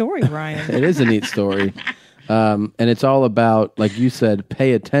neat story, Brian. It is a neat story. And it's all about, like you said,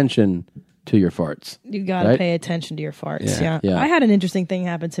 pay attention to your farts. You got to right? pay attention to your farts. Yeah. I had an interesting thing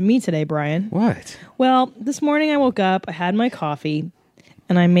happen to me today, Brian. What? Well, this morning I woke up, I had my coffee,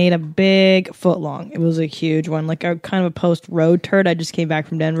 and I made a big footlong. It was a huge one, like a kind of a post-road turd. I just came back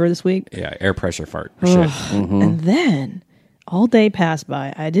from Denver this week. Yeah, air pressure fart. Shit. Mm-hmm. And then all day passed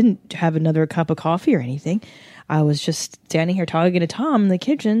by. I didn't have another cup of coffee or anything. I was just standing here talking to Tom in the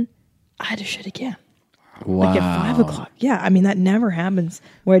kitchen. I had to shit again. Wow. Like at 5 o'clock. Yeah, I mean that never happens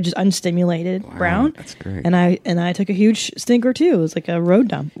where it's just unstimulated brown. That's great. And I took a huge stinker too. It was like a road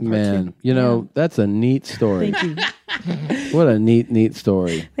dump. Man, you know, that's a neat story. Thank you. What a neat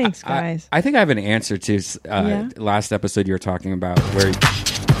story. Thanks, guys. I think I have an answer to last episode you were talking about where.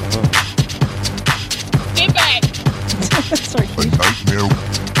 Get back. Sorry. A nightmare.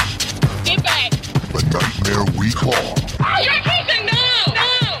 Get back. A nightmare we call. Oh, you're teaching now.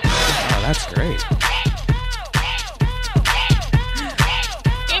 Oh, that's great.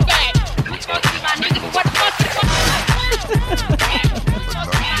 Get back. You're supposed to be my nigga. What the fuck?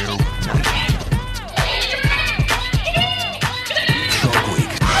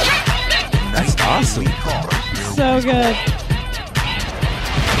 That's awesome. So good.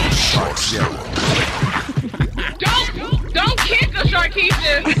 Don't kick us,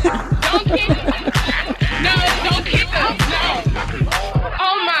 Sharkeisha. Don't kick us. No, don't kick us. No.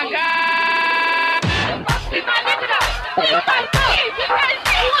 Oh my God. It's my nigga though. It's my son.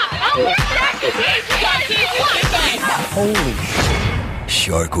 Holy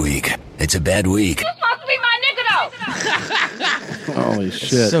Shark Week. It's a bad week. You're supposed to be my nigga though. Holy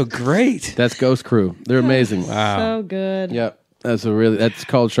shit. So great. That's Ghost Crew. They're amazing. So good. Yep. That's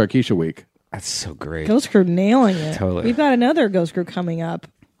called Sharkeisha Week. That's so great. Ghost Crew nailing it. Totally. We've got another Ghost Crew coming up,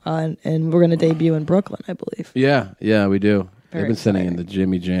 and we're going to debut in Brooklyn, I believe. Yeah, we do. Very They've been sending in the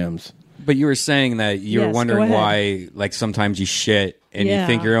Jimmy Jams. But you were saying that you were Yes, wondering go why, like, sometimes you shit and Yeah. you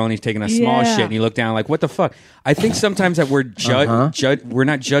think you're only taking a small Yeah. shit and you look down like, what the fuck? I think sometimes that we're we're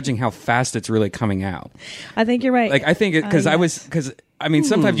not judging how fast it's really coming out. I think you're right. Like, I think because I mean,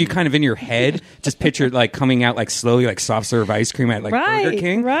 sometimes you kind of in your head just picture it like coming out like slowly, like soft serve ice cream at like Right, Burger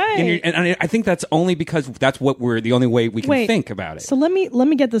King, right. And I think that's only because that's what the only way we can think about it. So let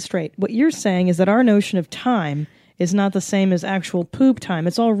me get this straight. What you're saying is that our notion of time is not the same as actual poop time.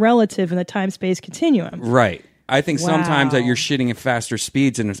 It's all relative in the time-space continuum. Right. I think sometimes that Wow. you're shitting at faster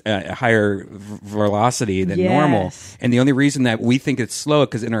speeds and a higher velocity than Yes. normal. And the only reason that we think it's slow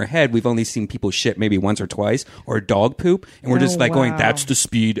because in our head we've only seen people shit maybe once or twice or dog poop, and we're just like going, wow. "That's the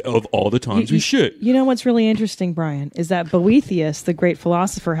speed of all the times we shit." You know what's really interesting, Brian, is that Boethius, the great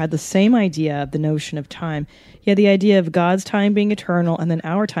philosopher, had the same idea of the notion of time. He had the idea of God's time being eternal and then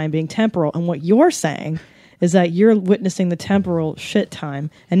our time being temporal. And what you're saying is that you're witnessing the temporal shit time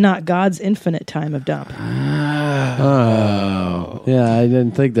and not God's infinite time of dump. Oh. Yeah, I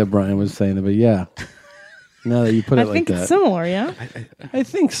didn't think that Brian was saying it, but yeah. Now that you put it I like think that. it's similar, yeah? I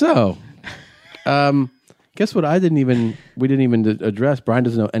think so. Guess what? We didn't even address. Brian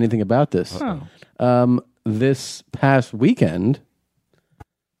doesn't know anything about this. Oh. This past weekend,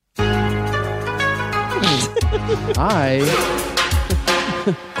 I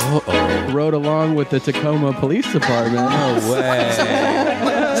rode along with the Tacoma Police Department. No way. That's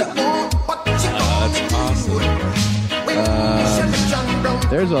awesome.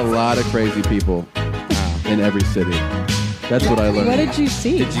 There's a lot of crazy people in every city. That's what I learned. What did you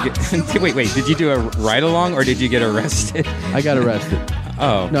see? Did you get? Wait. Did you do a ride along or did you get arrested? I got arrested.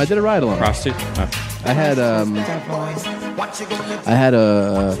 Oh, No, I did a ride along. prostitute. Oh. I had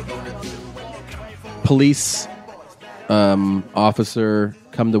a police officer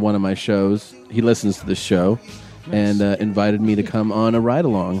come to one of my shows. He listens to the show and invited me to come on a ride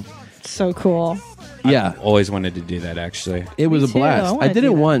along. So cool. Yeah, Always wanted to do that. Actually, it was a too. I blast. wanna I did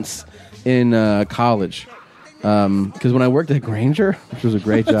do it that. once in college because when I worked at Granger, which was a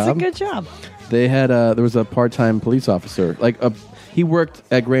great That's job. a good job. They had there was a part-time police officer. He worked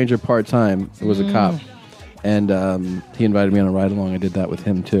at Granger part-time. It was a cop. And he invited me on a ride along. I did that with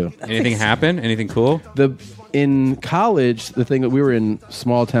him too. anything happen? Anything cool? In college, the thing that we were in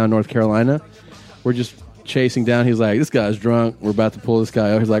small town North Carolina, we're just chasing down. He's like, "This guy's drunk. We're about to pull this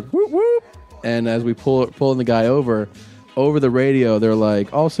guy over." He's like, "Whoop whoop!" And as we pulling the guy over the radio, they're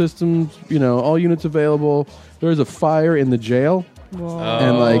like, "All systems, all units available. There's a fire in the jail." Whoa.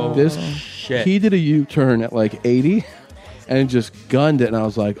 And like this, shit. he did a U-turn at like 80. and just gunned it. And I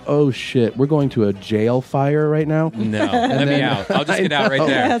was like, oh shit, we're going to a jail fire right now. No, let me out. I'll just get out right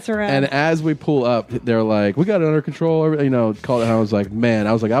there. That's right. And as we pull up, they're like, we got it under control. Called it. And I was like, man,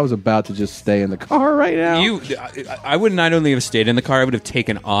 I was about to just stay in the car right now. I would not only have stayed in the car, I would have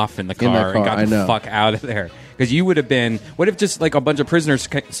taken off in the car and got the fuck out of there. Because you would have been... What if just like a bunch of prisoners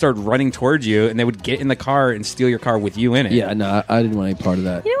started running towards you and they would get in the car and steal your car with you in it? Yeah, no, I didn't want any part of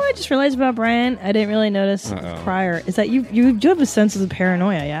that. You know what I just realized about Brian? I didn't really notice prior. Is that you do have a sense of the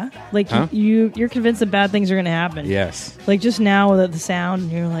paranoia, yeah? Like you're convinced that bad things are going to happen. Yes. Like just now with the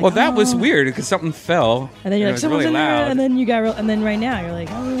sound, you're like, well, that was weird because something fell. And then you're like, someone's really in there, loud. and then you got and then right now you're like,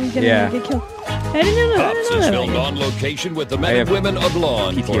 oh, we're gonna get killed. I didn't know that. Cops is filmed on location with the men and women of law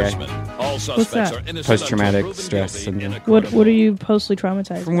enforcement. All suspects are innocent. Post-traumatic stress syndrome. What are you postly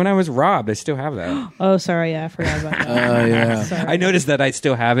traumatized? From when I was robbed, I still have that. Oh, sorry, I forgot about that. Oh, yeah. Sorry. I noticed that I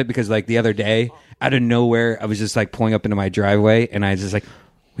still have it because, like, the other day, out of nowhere, I was just, like, pulling up into my driveway, and I was just like,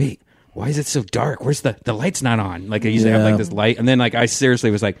 wait, why is it so dark? Where's the light's not on? Like, I usually have, like, this light. And then, like, I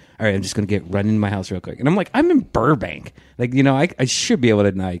seriously was like, all right, I'm just going to run into my house real quick. And I'm like, I'm in Burbank. Like, I should be able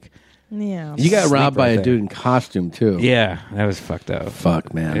to, like... Yeah. You got robbed by a dude in costume, too. Yeah, that was fucked up.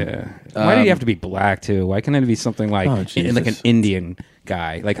 Fuck, man. Yeah. Why did he have to be black, too? Why can't it be something like like an Indian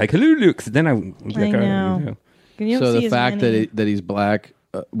guy? Like hello, Luke. Then I know. So the fact that he's black,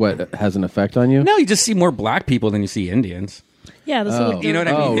 what, has an effect on you? No, you just see more black people than you see Indians. Yeah, you know what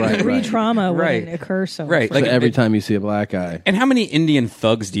I mean? The re-trauma Right. wouldn't occur so Right. So Like every time you see a black guy. And how many Indian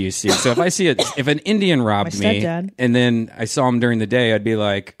thugs do you see? So if I see if an Indian robbed My me, stepdad. and then I saw him during the day, I'd be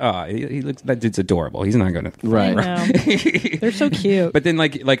like, oh, he looks, that dude's adorable. He's not going to Right. I know. They're so cute. But then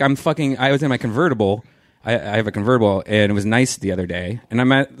like I was in my convertible. I have a convertible, and it was nice the other day. And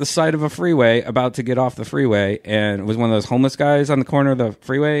I'm at the side of a freeway, about to get off the freeway, and it was one of those homeless guys on the corner of the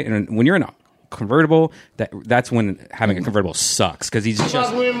freeway. And when you're in a convertible, that's when having a convertible sucks, because he's just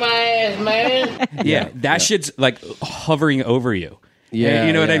Fuck with my ass, man. that shit's like hovering over you. Yeah,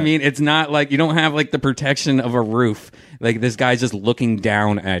 you know what I yeah. mean? It's not like you don't have like the protection of a roof. Like this guy's just looking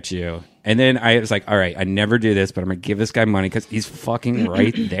down at you. And then I was like, all right, I never do this, but I'm going to give this guy money because he's fucking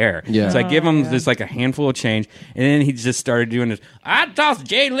right there. Yeah. So I give him just like a handful of change. And then he just started doing this. I tossed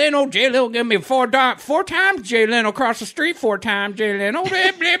Jay Leno. Jay Leno gave me four times. Jay Leno across the street 4 times. Jay Leno,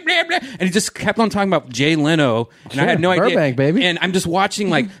 blah, blah, blah, blah. And he just kept on talking about Jay Leno. And I had no idea. Burbank, baby. And I'm just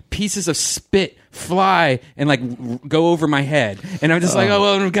watching like pieces of spit fly and like go over my head. And I'm just like,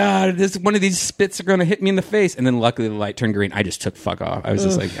 oh God, one of these spits are going to hit me in the face. And then luckily the light turned green. I just took fuck off. I was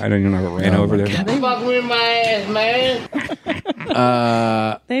just like, I don't even know how I ran over there. Fuck with my ass,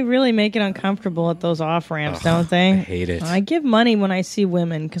 man. They really make it uncomfortable at those off ramps, don't they? I hate it. I give money when I see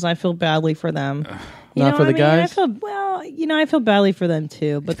women because I feel badly for them. Not for the guys? I feel badly for them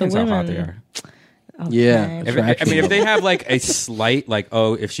too. But Depends the women, how hot they are. Okay. Yeah. If they have like a slight, like,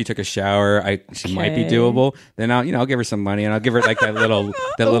 oh, if she took a shower, she might be doable. Then I'll give her some money, and I'll give her like that little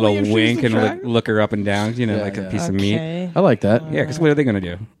wink and look her up and down, like a piece of meat. I like that. Yeah, because what are they going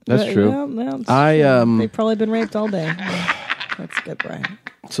to do? That's true. They've probably been raped all day. That's good, Brian.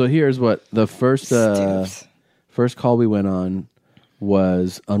 So here's what the first call we went on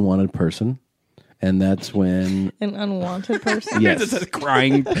was unwanted person. And that's when an unwanted person. Yes, just a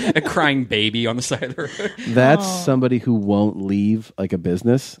crying baby on the side of the road. That's somebody who won't leave like a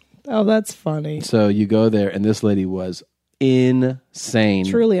business. Oh, that's funny. So you go there, and this lady was insane,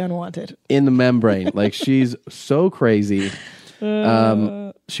 Truly unwanted. in the membrane. Like she's so crazy.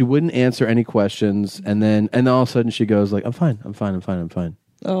 She wouldn't answer any questions, and all of a sudden she goes like, "I'm fine.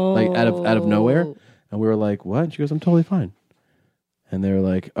 Oh, like out of nowhere, and we were like, "What?" And she goes, "I'm totally fine." And they were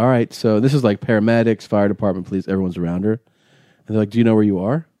like, all right, so this is like paramedics, fire department, police, everyone's around her. And they're like, do you know where you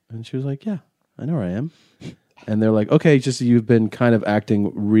are? And she was like, yeah, I know where I am. And they're like, okay, just you've been kind of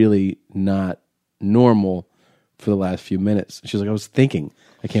acting really not normal for the last few minutes. She's like, I was thinking,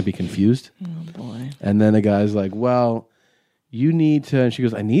 I can't be confused. Oh, boy. And then the guy's like, well, you need to. And she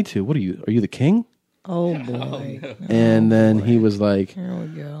goes, I need to. What are you? Are you the king? Oh, boy. And then he was like, here we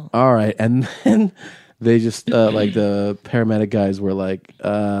go. All right. And then they just, like the paramedic guys were like,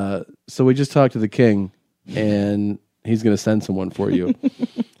 so we just talked to the king and he's going to send someone for you.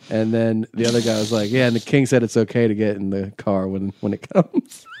 And then the other guy was like, yeah, and the king said it's okay to get in the car when it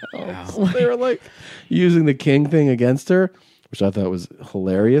comes. So they were like using the king thing against her, which I thought was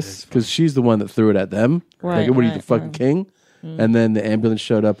hilarious because she's the one that threw it at them. Right, like, what are you, the fucking king? And then the ambulance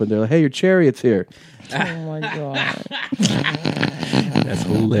showed up and they're like, hey, your chariot's here. Oh, my God. That's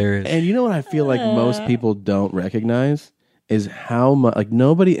hilarious. And you know what I feel like most people don't recognize is how much, like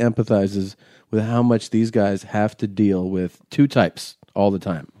nobody empathizes with how much these guys have to deal with two types all the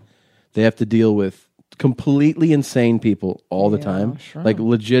time. They have to deal with completely insane people all the time, like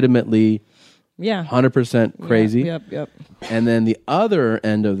legitimately, 100% crazy. Yep. And then the other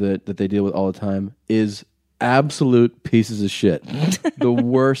end of it that they deal with all the time is absolute pieces of shit. The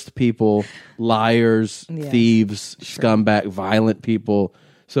worst people, liars, thieves, scumbag, violent people.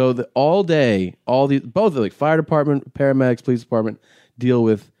 So all day, both like fire department, paramedics, police department deal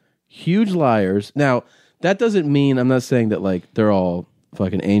with huge liars. Now, that doesn't mean, I'm not saying that like they're all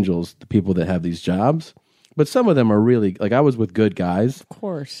fucking angels, the people that have these jobs, but some of them are really, like I was with good guys. Of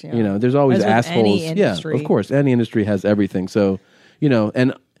course, yeah. You know, there's always As with assholes. any industry. Yeah, of course. Any industry has everything. So, you know,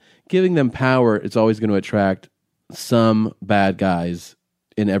 and giving them power, it's always going to attract some bad guys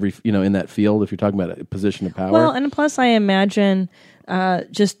in every, you know, in that field, if you're talking about a position of power. Well, and plus I imagine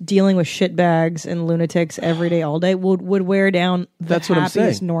just dealing with shitbags and lunatics every day, all day would wear down the That's what I'm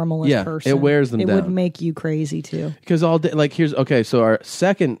happiest, saying. normalest Yeah, person. it wears them It down. would make you crazy too. Because all day, like so our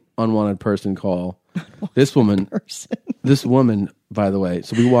second unwanted person call, this woman, by the way,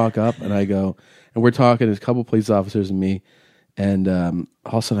 so we walk up and I go, and we're talking, there's a couple police officers and me, and all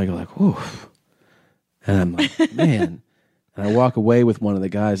of a sudden I go like, whew. And I'm like, man. And I walk away with one of the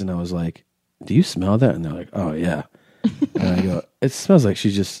guys and I was like, do you smell that? And they're like, oh yeah. And I go, it smells like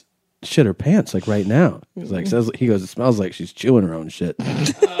she just shit her pants like right now. He's like, he goes, it smells like she's chewing her own shit.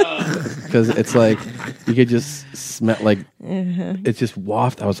 Because it's like, you could just smell like, it's just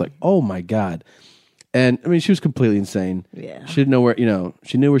waft. I was like, oh my God. And I mean, she was completely insane. Yeah. She didn't know where, you know,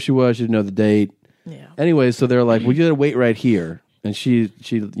 she knew where she was. She didn't know the date. Yeah. Anyway, so they're like, well, you gotta wait right here. And she,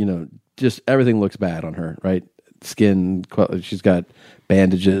 you know, just everything looks bad on her, right? Skin, she's got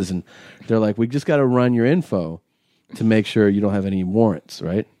bandages, and they're like, we just got to run your info to make sure you don't have any warrants,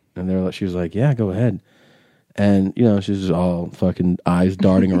 right? And they're like, she was like, yeah, go ahead. And you know, she's just all fucking eyes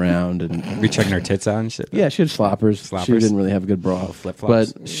darting around and rechecking her tits out and shit. Yeah, she had sloppers. She didn't really have a good bra.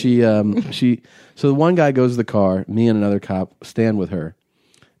 Flip-flops. But she so the one guy goes to the car, me and another cop stand with her,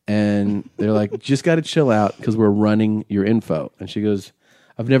 and they're like, just got to chill out because we're running your info. And she goes,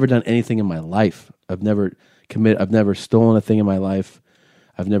 I've never done anything in my life. I've never stolen a thing in my life.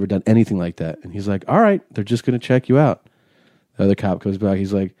 I've never done anything like that. And he's like, all right, they're just going to check you out. The other cop comes back.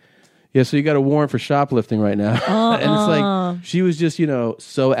 He's like, yeah, so you got a warrant for shoplifting right now. And it's like, she was just, you know,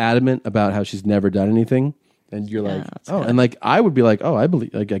 so adamant about how she's never done anything. And you're like, oh, and like, I would be like, oh, I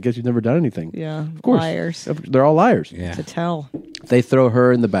believe, like, I guess you've never done anything. Yeah. Of course. Liars. They're all liars. Yeah. To tell. They throw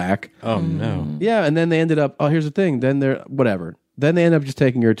her in the back. Oh, no. Yeah, and then they ended up, here's the thing. Then they're, whatever. Then they end up just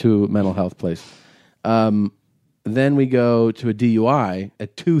taking her to a mental health place. Then we go to a DUI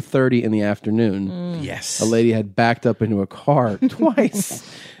at 2:30 in the afternoon. Yes. A lady had backed up into a car twice.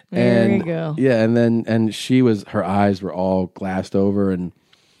 There and you go. Yeah, and she was, her eyes were all glassed over, and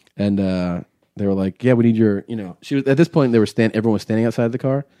they were like, yeah, we need your, you know, she was, at this point everyone was standing outside the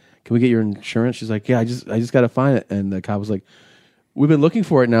car. Can we get your insurance? She's like, yeah, I just got to find it. And the cop was like, we've been looking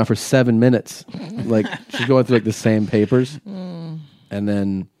for it now for 7 minutes. Like, she's going through like the same papers. And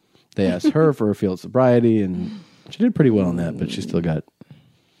then they asked her for her field sobriety, and she did pretty well on that, but she still got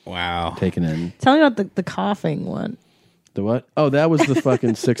taken in. Tell me about the coughing one. The what? Oh, that was the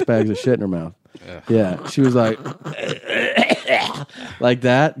fucking 6 bags of shit in her mouth. Yeah, she was like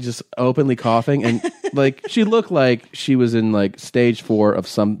that, just openly coughing, and like she looked like she was in like stage 4 of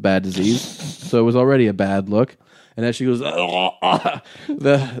some bad disease, so it was already a bad look. And as she goes,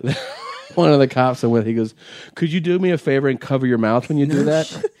 the one of the cops I'm with, he goes, could you do me a favor and cover your mouth when you do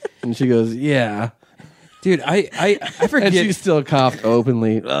that? And she goes, yeah. Dude, I forget. And she still coughed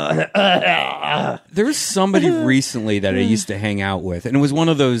openly. There was somebody recently that I used to hang out with, and it was one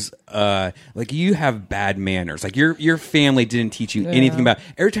of those like, you have bad manners. Like your family didn't teach you anything about.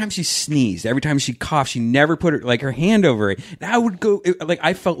 Every time she sneezed, every time she coughed, she never put her hand over it. And I would go like,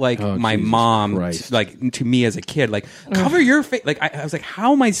 I felt like my Jesus mom, Christ. like to me as a kid, like, cover your face. Like I was like,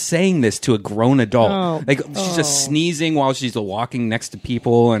 how am I saying this to a grown adult? She's just sneezing while she's walking next to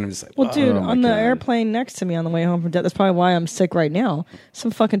people, and I'm just like, Well, dude, on the airplane next to me on the way home from death, that's probably why I'm sick right now.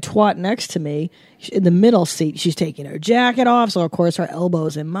 Some fucking twat next to me in the middle seat, she's taking her jacket off, so of course her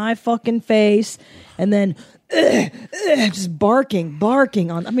elbow's in my fucking face, and then just barking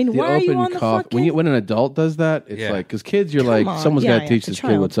on. I mean, why are you on the fucking... When an adult does that, it's like, because kids, you're Come like, on. someone's got to teach it's a this kid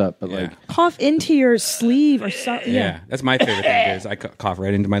child. what's up, but like, cough into your sleeve or something. yeah, that's my favorite thing is I cough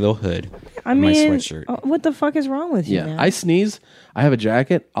right into my little hood. I of my mean, sweatshirt. what the fuck is wrong with you, yeah, man? I sneeze. I have a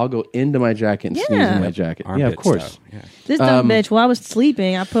jacket. I'll go into my jacket and sneeze in my jacket. Yeah, of Armpit course. style, yeah. This dumb bitch, while I was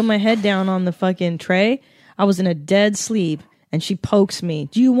sleeping, I put my head down on the fucking tray. I was in a dead sleep, and she pokes me.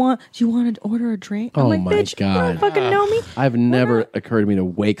 Do you want to order a drink? I'm Oh like, my bitch, God. you don't fucking know me. I've never occurred to me to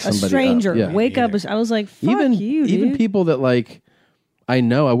wake A somebody stranger, up. Yeah. wake up. I was like, fuck even you, dude. even people that like I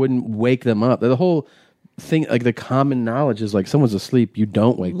know, I wouldn't wake them up. The whole thing, like the common knowledge is like someone's asleep, you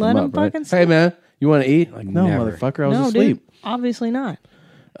don't wake Let them them up, right? fucking Hey sleep. man, you want to eat? Like no, Never. motherfucker, I was No, asleep. dude, obviously not.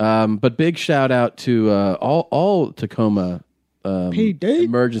 But big shout out to all Tacoma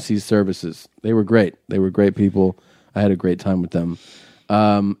emergency services. They were great. They were great people. I had a great time with them.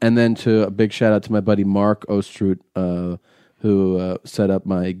 And then to a big shout out to my buddy Mark Ostrut, who set up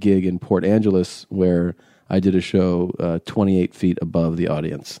my gig in Port Angeles, where I did a show 28 feet above the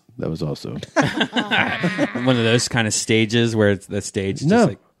audience. That was also One of those kind of stages where it's the stage. no. Just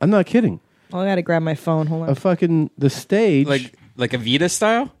like, I'm not kidding. Oh, I got to grab my phone. Hold on. The stage, like a Vita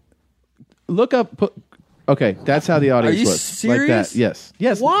style. Look up. Okay, that's how the audience Are you was. serious? Like that.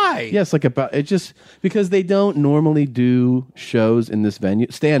 Yes. Why? Yes, like about it. Just because they don't normally do shows in this venue,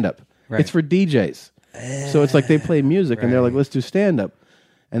 stand up. Right. It's for DJs. So it's like they play music and they're like, let's do stand up.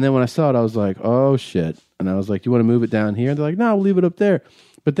 And then when I saw it, I was like, oh shit. And I was like, you want to move it down here? And they're like, no, we'll leave it up there.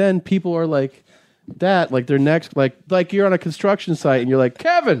 But then people are like, like they're next, like you're on a construction site and you're like,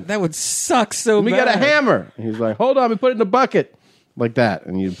 Kevin, that would suck so we bad. got a hammer. And he's like, hold on, we put it in a bucket. Like that.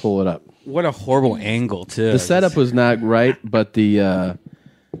 And you pull it up. What a horrible angle too. The setup was not right, but the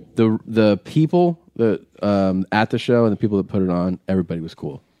people that at the show and the people that put it on, everybody was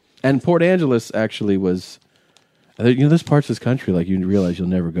cool. And Port Angeles actually was, there's parts of this country like you realize you'll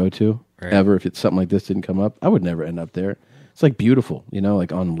never go to ever if it's something like this didn't come up. I would never end up there. It's like beautiful,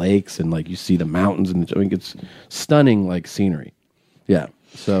 like on lakes and like you see the mountains and it's stunning like scenery. Yeah.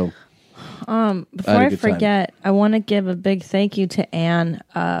 So. Before I forget, I want to give a big thank you to Anne,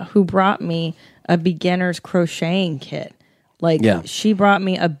 who brought me a beginner's crocheting kit. She brought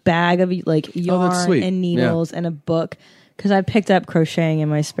me a bag of yarn and needles and a book because I picked up crocheting in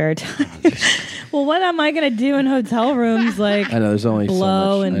my spare time. Well, what am I going to do in hotel rooms? I know there's only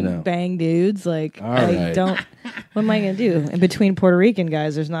blow so much. and bang dudes. Right. What am I going to do? In between Puerto Rican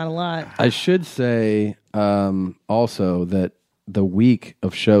guys, there's not a lot. I should say also that the week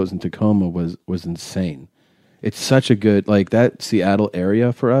of shows in Tacoma was insane. It's such a good that Seattle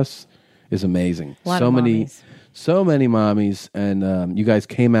area for us is amazing. So many mommies, and you guys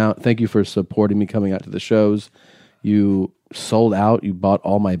came out. Thank you for supporting me coming out to the shows. You sold out. You bought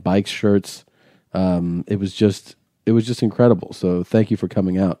all my bike shirts. It was just incredible. So thank you for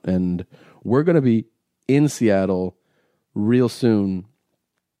coming out. And we're going to be in Seattle real soon.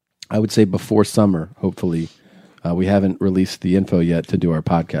 I would say before summer, hopefully. We haven't released the info yet to do our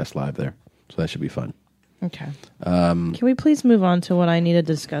podcast live there. So that should be fun. Okay. Can we please move on to what I need to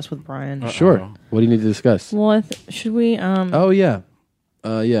discuss with Brian? Sure. What do you need to discuss? Well, should we... Oh, yeah.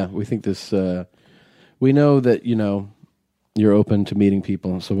 We think this... we know that, you're open to meeting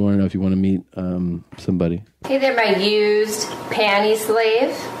people, so we want to know if you want to meet somebody. Hey there, my used panty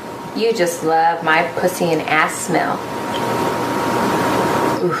slave. You just love my pussy and ass smell.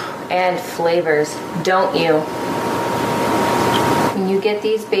 Ooh, and flavors, don't you? When you get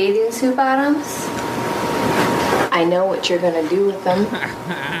these bathing suit bottoms, I know what you're going to do with them.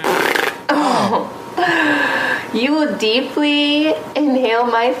 Oh, you will deeply inhale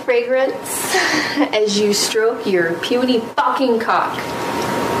my fragrance as you stroke your puny fucking cock.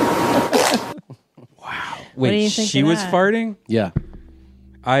 Wow. What do you Wait, think she of was that? farting? Yeah.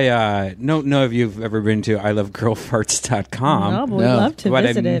 I don't know if you've ever been to ilovegirlfarts.com. No, but we'd love to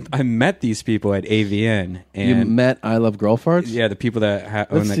visit it. I met these people at AVN. And You met I Love Girl Farts? Yeah, the people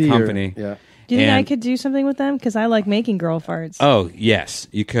that own Let's the see your- company. yeah. Do you think I And- could do something with them? Because I like making girl farts. Oh, yes,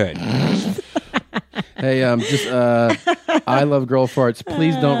 you could. Hey, I Love Girl Farts.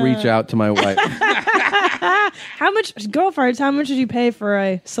 Please don't reach out to my wife. How much girl farts? How much did you pay for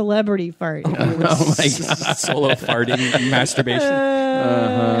a celebrity fart? Oh my God. Solo farting masturbation.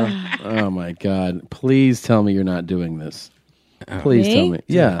 Oh my God. Please tell me you're not doing this. Please tell me.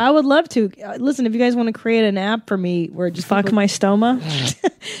 Yeah. I would love to. Listen, if you guys want to create an app for me where just fuck my stoma,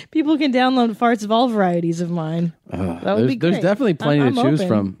 people can download farts of all varieties of mine. That would be great. There's definitely plenty I'm to choose open.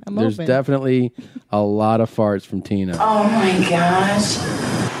 from. I'm There's open. definitely a lot of farts from Tina. Oh my gosh.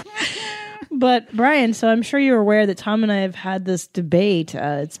 But Brian, so I'm sure you're aware that Tom and I have had this debate.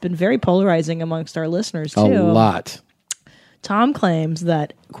 It's been very polarizing amongst our listeners too. A lot. Tom claims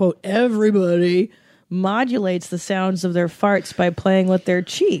that, quote, everybody modulates the sounds of their farts by playing with their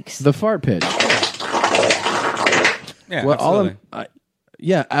cheeks. The fart pitch. Yeah, Well, all absolutely. of,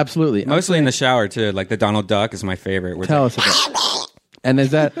 yeah, absolutely. Mostly in the shower, too. Like the Donald Duck is my favorite. Where Tell it's us about. And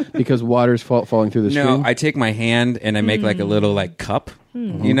is that because water's falling through the No, screen? I take my hand and I make like a little like cup,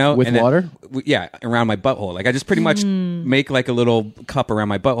 you know, With and then- water? Yeah, around my butthole. Like I just pretty much make like a little cup around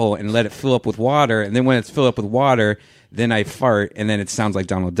my butthole and let it fill up with water. And then when it's filled up with water, then I fart, and then it sounds like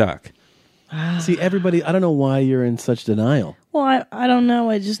Donald Duck. See, everybody, I don't know why you're in such denial. Well, I don't know.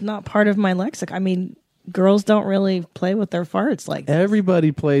 It's just not part of my lexicon. I mean, girls don't really play with their farts like this.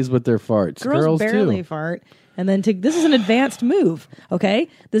 Everybody plays with their farts. Girls barely too. fart. And then this is an advanced move, okay?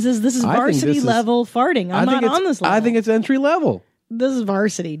 This is varsity level farting. I'm not on this level. I think it's entry level. This is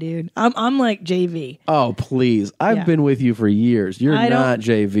varsity, dude. I'm like JV. Oh, please. I've been with you for years. You're not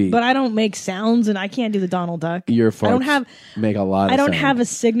JV. But I don't make sounds, and I can't do the Donald Duck. Your farts make a lot of sound. I don't have a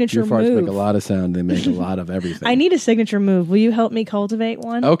signature move. Your farts move. make a lot of sound. They make a lot of everything. I need a signature move. Will you help me cultivate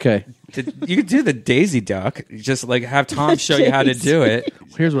one? Okay. You could do the Daisy Duck. Just like have Tom show you how to do it.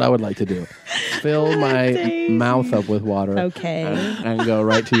 Here's what I would like to do. Fill my mouth up with water. Okay. And go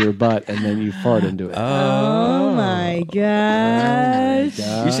right to your butt, and then you fart into it. Oh my gosh.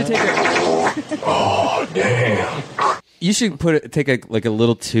 You should take Oh, damn. You should take a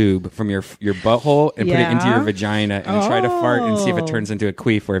little tube from your butthole and put it into your vagina and try to fart and see if it turns into a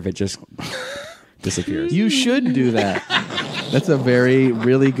queef or if it just disappears. You should do that. That's a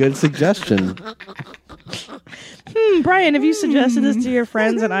really good suggestion. Brian, have you suggested this to your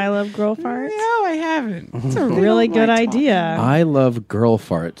friends at I Love Girl Farts? No, I haven't. It's a really good idea. I love girl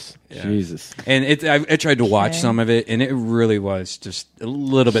farts. Yeah. Jesus. And I tried to watch some of it, and it really was just a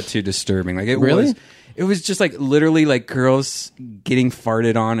little bit too disturbing. Like it was just like literally like girls getting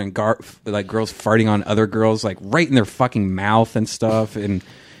farted on and like girls farting on other girls like right in their fucking mouth and stuff. And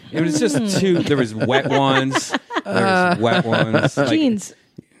it was just there was wet ones. There was wet ones. Jeans.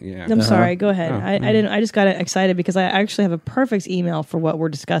 Yeah. I'm sorry. Go ahead. I just got excited because I actually have a perfect email for what we're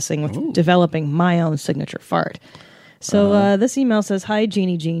discussing with developing my own signature fart. So this email says, "Hi,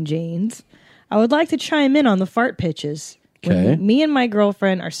 Jeannie Jeans. I would like to chime in on the fart pitches. Okay. When me and my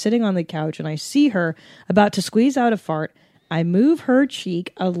girlfriend are sitting on the couch and I see her about to squeeze out a fart, I move her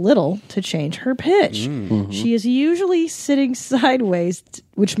cheek a little to change her pitch. Mm-hmm. She is usually sitting sideways,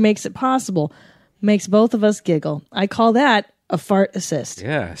 which makes it possible. Makes both of us giggle. I call that a fart assist.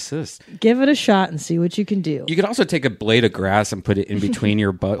 Yeah, assist. Give it a shot and see what you can do. You could also take a blade of grass and put it in between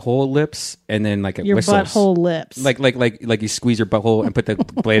your butthole lips, and then like it your whistles. Butthole lips. Like you squeeze your butthole and put the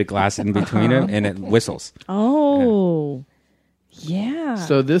blade of glass in between it, and it whistles. Oh, yeah.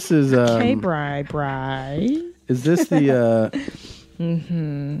 So this is okay, Bri. Is this the?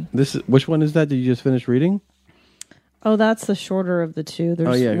 This is, which one is that? Did you just finish reading? Oh, that's the shorter of the two.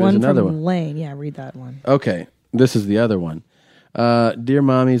 There's one another from Lane. Yeah, read that one. Okay, this is the other one. Dear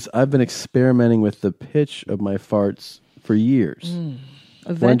mommies, I've been experimenting with the pitch of my farts for years.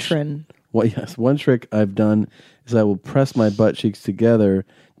 A veteran. One trick I've done is I will press my butt cheeks together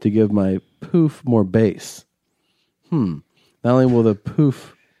to give my poof more bass. Not only will the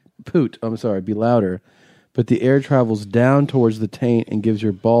poot, be louder, but the air travels down towards the taint and gives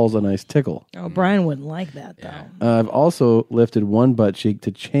your balls a nice tickle. Oh, Brian wouldn't like that, though. I've also lifted one butt cheek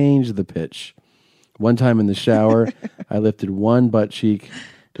to change the pitch. One time in the shower, I lifted one butt cheek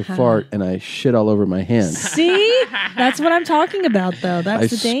to fart, and I shit all over my hand. See? That's what I'm talking about, though. That's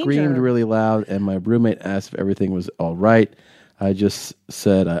the danger. I screamed really loud, and my roommate asked if everything was all right. I just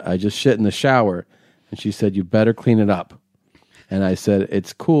said, I just shit in the shower. And she said, you better clean it up. And I said,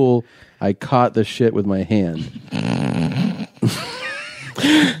 it's cool. I caught the shit with my hand.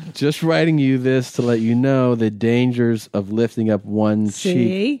 Just writing you this to let you know the dangers of lifting up one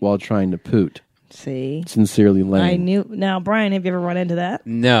cheek while trying to poot. See? Sincerely, Lane. I knew. Now, Brian, have you ever run into that?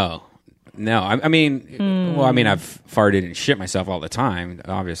 No. I mean, I've farted and shit myself all the time,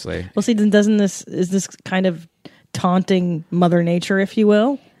 obviously. Well, see, is this kind of taunting Mother Nature, if you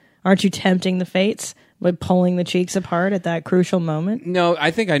will? Aren't you tempting the fates by pulling the cheeks apart at that crucial moment? No,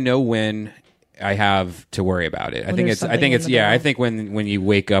 I think I know when I have to worry about it. I think it's when you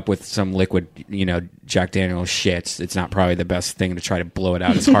wake up with some liquid, Jack Daniel's shits, it's not probably the best thing to try to blow it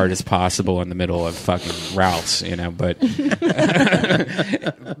out as hard as possible in the middle of fucking Ralph's, but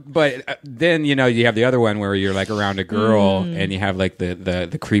but then you have the other one where you're like around a girl and you have like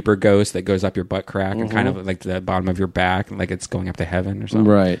the creeper ghost that goes up your butt crack and kind of like the bottom of your back, like it's going up to heaven or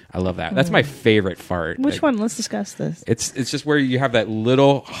something. Right. I love that. That's my favorite fart. Which one? Let's discuss this. It's just where you have that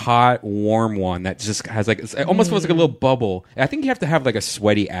little hot warm one that just has like it almost feels like a little bubble. I think you have to have like a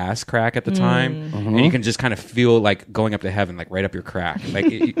sweaty ass crack at the time, and you can just kind of feel like going up to heaven, like right up your crack, like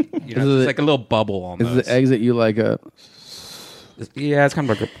it's like a little bubble almost. Is the exit you like a? Yeah, it's kind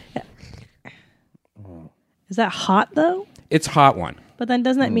of like a. Is that hot though? It's hot one. But then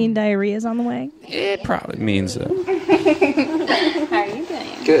doesn't that mean diarrhea is on the way? It probably means so. How are you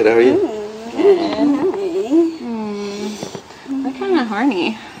doing? Good, how are you? Good. We're kind of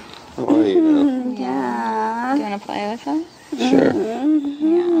horny. How are you now? Yeah. Do you want to play with us? Sure.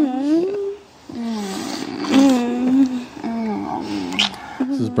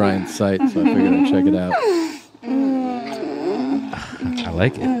 This is Brian's site, so I figured I'd check it out. I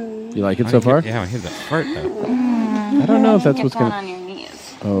like it. You like it so far? Yeah, I hear that fart though. I don't know if that's what's going to... on your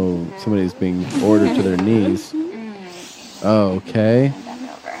knees. Oh, somebody's being ordered to their knees. Oh, okay. Bend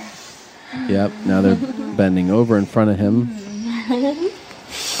over. Yep, now they're bending over in front of him.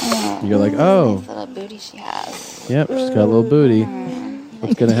 You're like, oh. Nice little booty she has. Yep, she's got a little booty.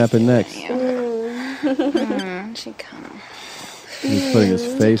 What's going to happen next? She kind of... He's putting his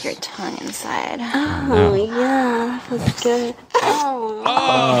face... Your tongue inside. Oh, yeah. That's good. Oh.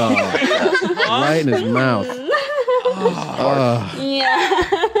 Right in his mouth. Oh. Yeah.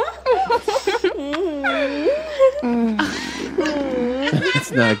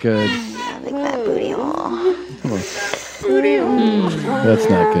 That's not good. Yeah, look at that booty hole. Come on. Booty hole. That's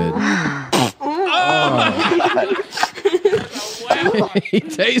not good. Oh. He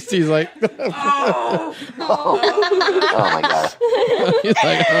tastes. He's like, oh my god. He's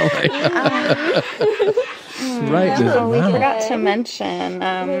like, oh my god. Right in his We mouth. forgot to mention,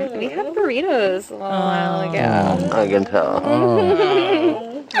 we had burritos a while ago. I can tell.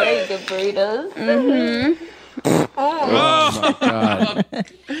 Oh. Very good burritos. Mm-hmm. Oh my god.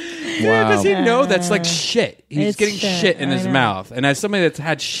 Wow. Does he know that's like shit? He's It's getting shit in his mouth. And as somebody that's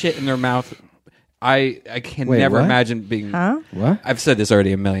had shit in their mouth, I can never what? imagine being... Huh? What? I've said this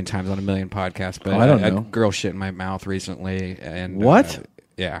already a million times on a million podcasts, but I don't know. a girl shit in my mouth recently. And What?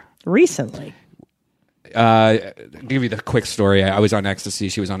 Yeah. Recently. Give you the quick story. I was on ecstasy.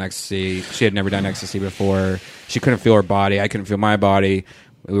 She was on ecstasy. She had never done ecstasy before. She couldn't feel her body. I couldn't feel my body.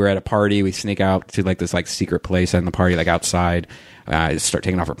 We were at a party. We sneak out to like this like secret place in the party, like outside. I start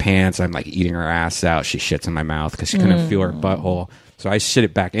taking off her pants. I'm like eating her ass out. She shits in my mouth because she couldn't feel her butthole. So I shit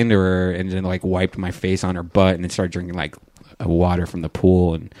it back into her and then like wiped my face on her butt and then started drinking like water from the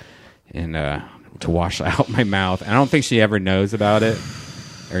pool and to wash out my mouth. And I don't think she ever knows about it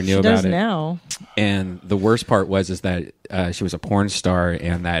or knew She about does it. now. And the worst part was that she was a porn star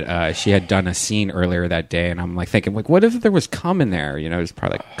and that she had done a scene earlier that day. And I'm like thinking, like, what if there was cum in there? You know, it was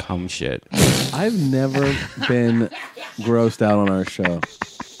probably like cum shit. I've never been grossed out on our show.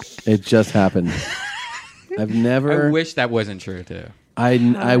 It just happened. I've never... I wish that wasn't true, too.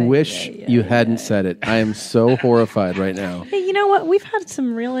 I wish you hadn't said it. I am so horrified right now. Hey, you know what? We've had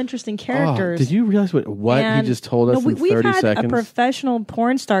some real interesting characters. Did you realize what And, he just told us in 30 we've had seconds? a professional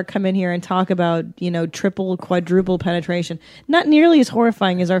porn star come in here and talk about, triple, quadruple penetration. Not nearly as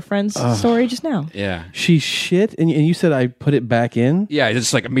horrifying as our friend's story just now. Yeah. She shit, and you said I put it back in? Yeah, it's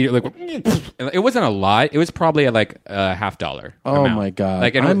just like immediately. It wasn't a lot. It was probably like a $50. Oh amount. my god!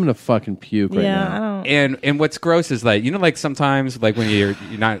 Like, I'm gonna fucking puke right now. I don't. And what's gross is like like sometimes like when you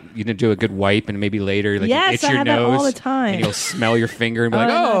didn't do a good wipe and maybe later like you itch I your have that nose all the time. and you'll smell your finger and be like,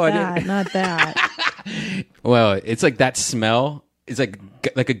 oh, not that. Well, it's like that smell is like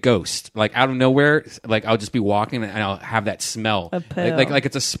a ghost. Like out of nowhere, like I'll just be walking and I'll have that smell. Like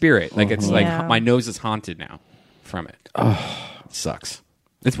it's a spirit. Like it's like my nose is haunted now from it. Oh, it sucks.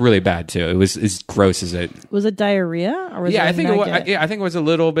 It's really bad too. It was as gross as it. Was it diarrhea or was it I think it was. nugget? I think it was a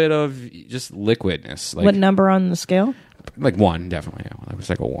little bit of just liquidness. Like, What number on the scale? Like 1, definitely. It was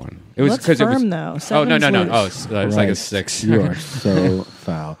like a 1. It was What's because it was firm, though? Oh no! Seven's Oh, it was like a 6. You are so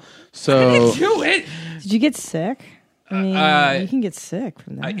foul. So do it. Did you get sick? I mean, you can get sick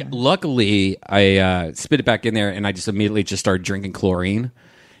from that. Luckily, I spit it back in there, and I just immediately just started drinking chlorine,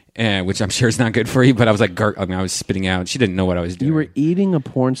 which I'm sure is not good for you. But I was like, I was spitting out. She didn't know what I was doing. you were eating a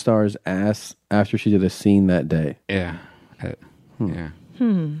porn star's ass after she did a scene that day. Yeah. Yeah.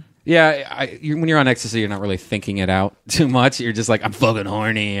 Yeah, when you're on ecstasy, you're not really thinking it out too much. You're just like, I'm fucking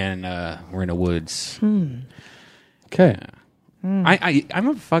horny, and we're in the woods. Okay. Yeah. I'm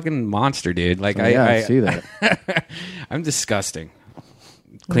a fucking monster, dude. Like I see that. I'm disgusting.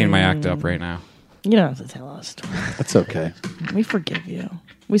 Cleaning my act up right now. You don't have to tell us. That's okay. We forgive you.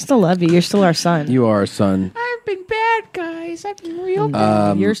 We still love you. You're still our son. You are our son. I've been bad, guys. I've been real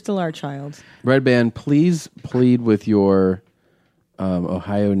bad. You're still our child. Redban, please plead with your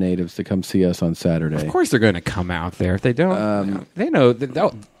Ohio natives to come see us on Saturday. Of course they're going to come out there. If they don't, they know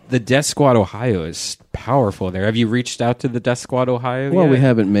the Death Squad Ohio is powerful there. Have you reached out to the Death Squad Ohio Well, yet? we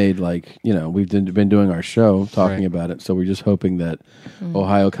haven't made we've been doing our show talking about it, so we're just hoping that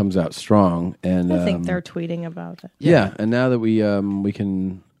Ohio comes out strong. And I think they're tweeting about it. Yeah, and now that we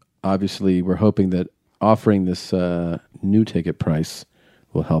can obviously, we're hoping that offering this new ticket price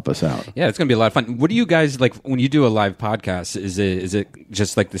will help us out. Yeah, it's going to be a lot of fun. What do you guys like when you do a live podcast? Is it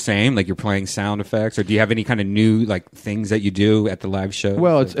just like the same? Like you're playing sound effects, or do you have any kind of new like things that you do at the live show?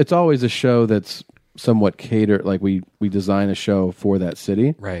 Well, it's always a show that's somewhat catered. Like we design a show for that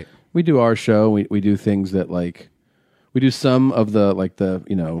city. Right. We do our show. We do things that we do some of the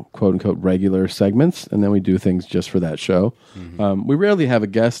quote unquote regular segments, and then we do things just for that show. Mm-hmm. We rarely have a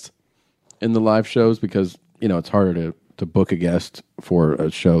guest in the live shows because it's harder to book a guest for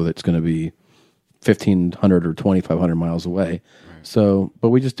a show that's going to be 1,500 or 2,500 miles away. Right. So, but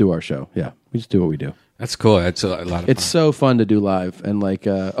we just do our show. Yeah, we just do what we do. That's cool. That's a lot of fun. It's so fun to do live, and like,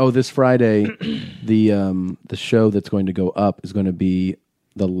 this Friday, the show that's going to go up is going to be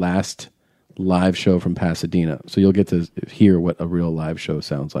the last live show from Pasadena. So you'll get to hear what a real live show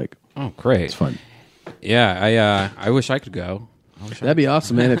sounds like. Oh, great! It's fun. Yeah, I wish I could go. That'd be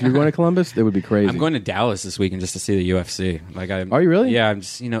awesome, man. If you're going to Columbus, it would be crazy. I'm going to Dallas this weekend just to see the UFC. Are you really? Yeah, I'm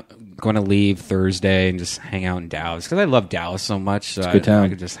just going to leave Thursday and just hang out in Dallas because I love Dallas so much. So it's a good town. I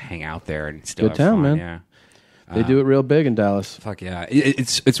could just hang out there and still good have town, fun. man. Yeah. They do it real big in Dallas. Fuck yeah.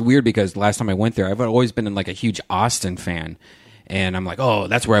 It's weird because last time I went there, I've always been like a huge Austin fan. And I'm like, oh,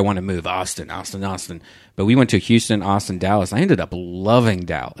 that's where I want to move. Austin. But we went to Houston, Austin, Dallas. I ended up loving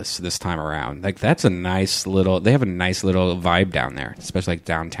Dallas this time around. Like, they have a nice little vibe down there, especially like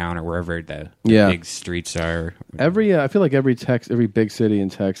downtown or wherever the big streets are. I feel like every big city in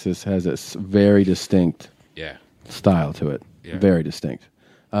Texas has a very distinct style to it. Yeah. Very distinct.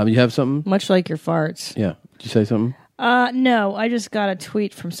 You have something? Much like your farts. Yeah. Did you say something? No, I just got a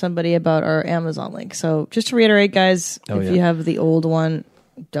tweet from somebody about our Amazon link. So just to reiterate, guys, if you have the old one,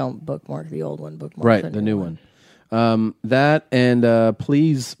 don't bookmark the old one. Bookmark the new one. That and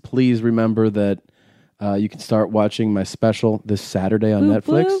please remember that you can start watching my special this Saturday on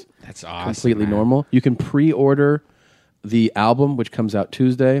Netflix. Boop. That's awesome. Completely normal. You can pre-order the album, which comes out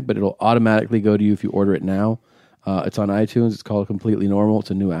Tuesday, but it'll automatically go to you if you order it now. It's on iTunes. It's called Completely Normal.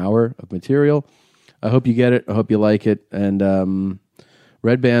 It's a new hour of material. I hope you get it. I hope you like it. And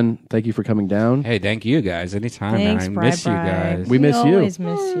Redban, thank you for coming down. Hey, thank you guys. Anytime, Thanks, man. I miss you guys. We miss you. We always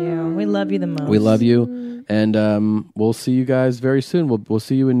miss you. We love you the most. We love you. And we'll see you guys very soon. We'll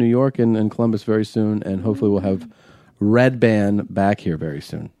see you in New York and Columbus very soon. And hopefully we'll have Redban back here very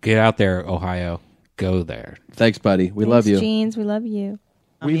soon. Get out there, Ohio. Go there. Thanks, buddy. We love you. Jeans, we love you.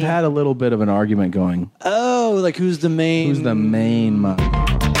 We've had a little bit of an argument going. Oh, like who's the main? Who's the main mom?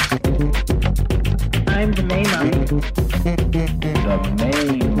 I'm the main mommy. The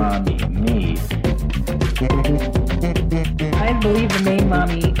main mommy, me. I believe the main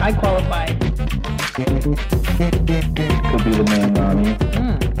mommy. I qualify. Could be the main mommy.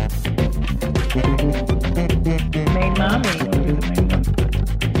 Main mommy. Could be the main mommy.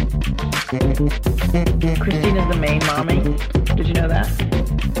 Christina's the main mommy. Did you know that?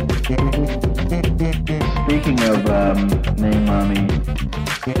 Speaking of main mommy.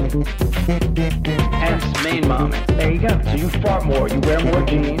 Hence, main mommy. There you go. So you fart more, you wear more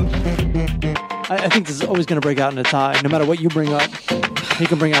jeans. I think this is always going to break out in a tie. No matter what you bring up, he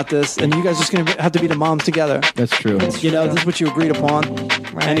can bring out this, and you guys are just going to have to be the moms together. That's true. This is what you agreed upon.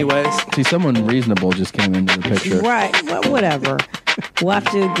 Right. Anyways. See, someone reasonable just came into the picture. Right. Well, whatever. We'll have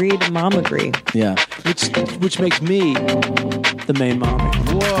to agree to mom agree. Yeah. Which makes me the main mommy.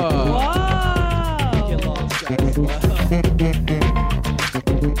 Whoa. Get lost, guys.